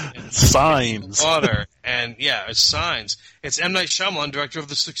 Signs. Water, and yeah, it's Signs. It's M. Night Shyamalan, director of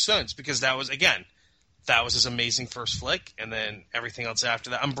The Sixth Sense, because that was his amazing first flick, and then everything else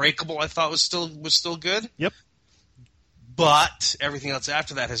after that. Unbreakable, I thought was still good. Yep. But everything else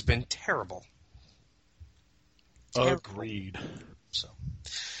after that has been terrible. Agreed. So.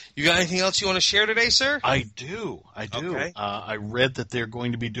 You got anything else you want to share today, sir? I do. Okay. I read that they're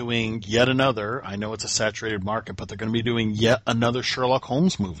going to be doing yet another, I know it's a saturated market, but they're going to be doing yet another Sherlock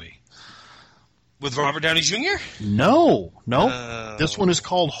Holmes movie. With Robert Downey Jr.? No. This one is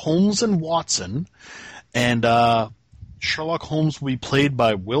called Holmes and Watson, and Sherlock Holmes will be played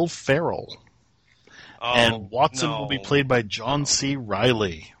by Will Ferrell. And Watson will be played by John C.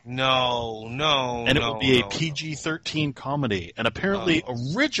 Reilly. No. And it will be a PG-13 comedy. And apparently,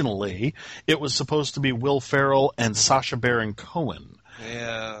 originally, it was supposed to be Will Ferrell and Sacha Baron Cohen.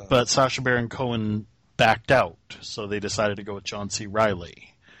 Yeah. But Sacha Baron Cohen backed out, so they decided to go with John C.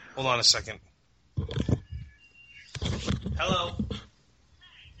 Reilly. Hold on a second. Hello.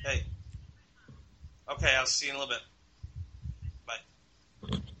 Hey. Okay, I'll see you in a little bit. Bye.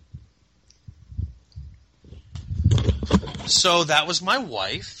 So that was my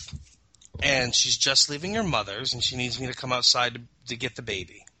wife, and she's just leaving her mother's, and she needs me to come outside to get the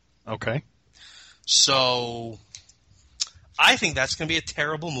baby. Okay. So I think that's going to be a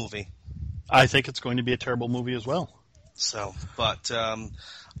terrible movie. I think it's going to be a terrible movie as well. So, but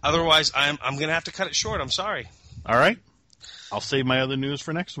otherwise, I'm going to have to cut it short. I'm sorry. All right. I'll save my other news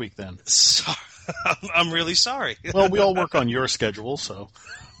for next week then. Sorry. I'm really sorry. Well, we all work on your schedule, so.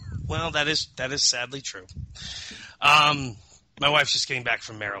 Well, that is sadly true. My wife's just getting back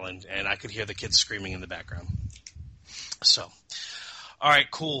from Maryland, and I could hear the kids screaming in the background. So, all right,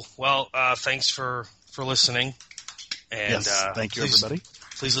 cool. Well, thanks for listening. And, yes, thank you, everybody.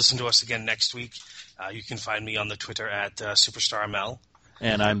 Please listen to us again next week. You can find me on the Twitter at SuperstarML.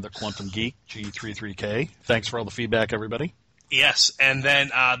 And I'm the Quantum Geek, G33K. Thanks for all the feedback, everybody. Yes, and then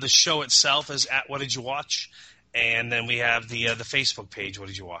the show itself is at What Did You Watch? And then we have the Facebook page, What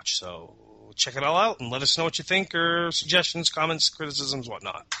Did You Watch? So check it all out and let us know what you think, or suggestions, comments, criticisms,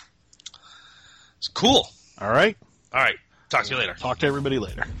 whatnot. It's cool. All right. All right. Talk to you later. Talk to everybody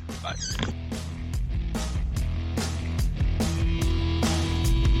later. Bye.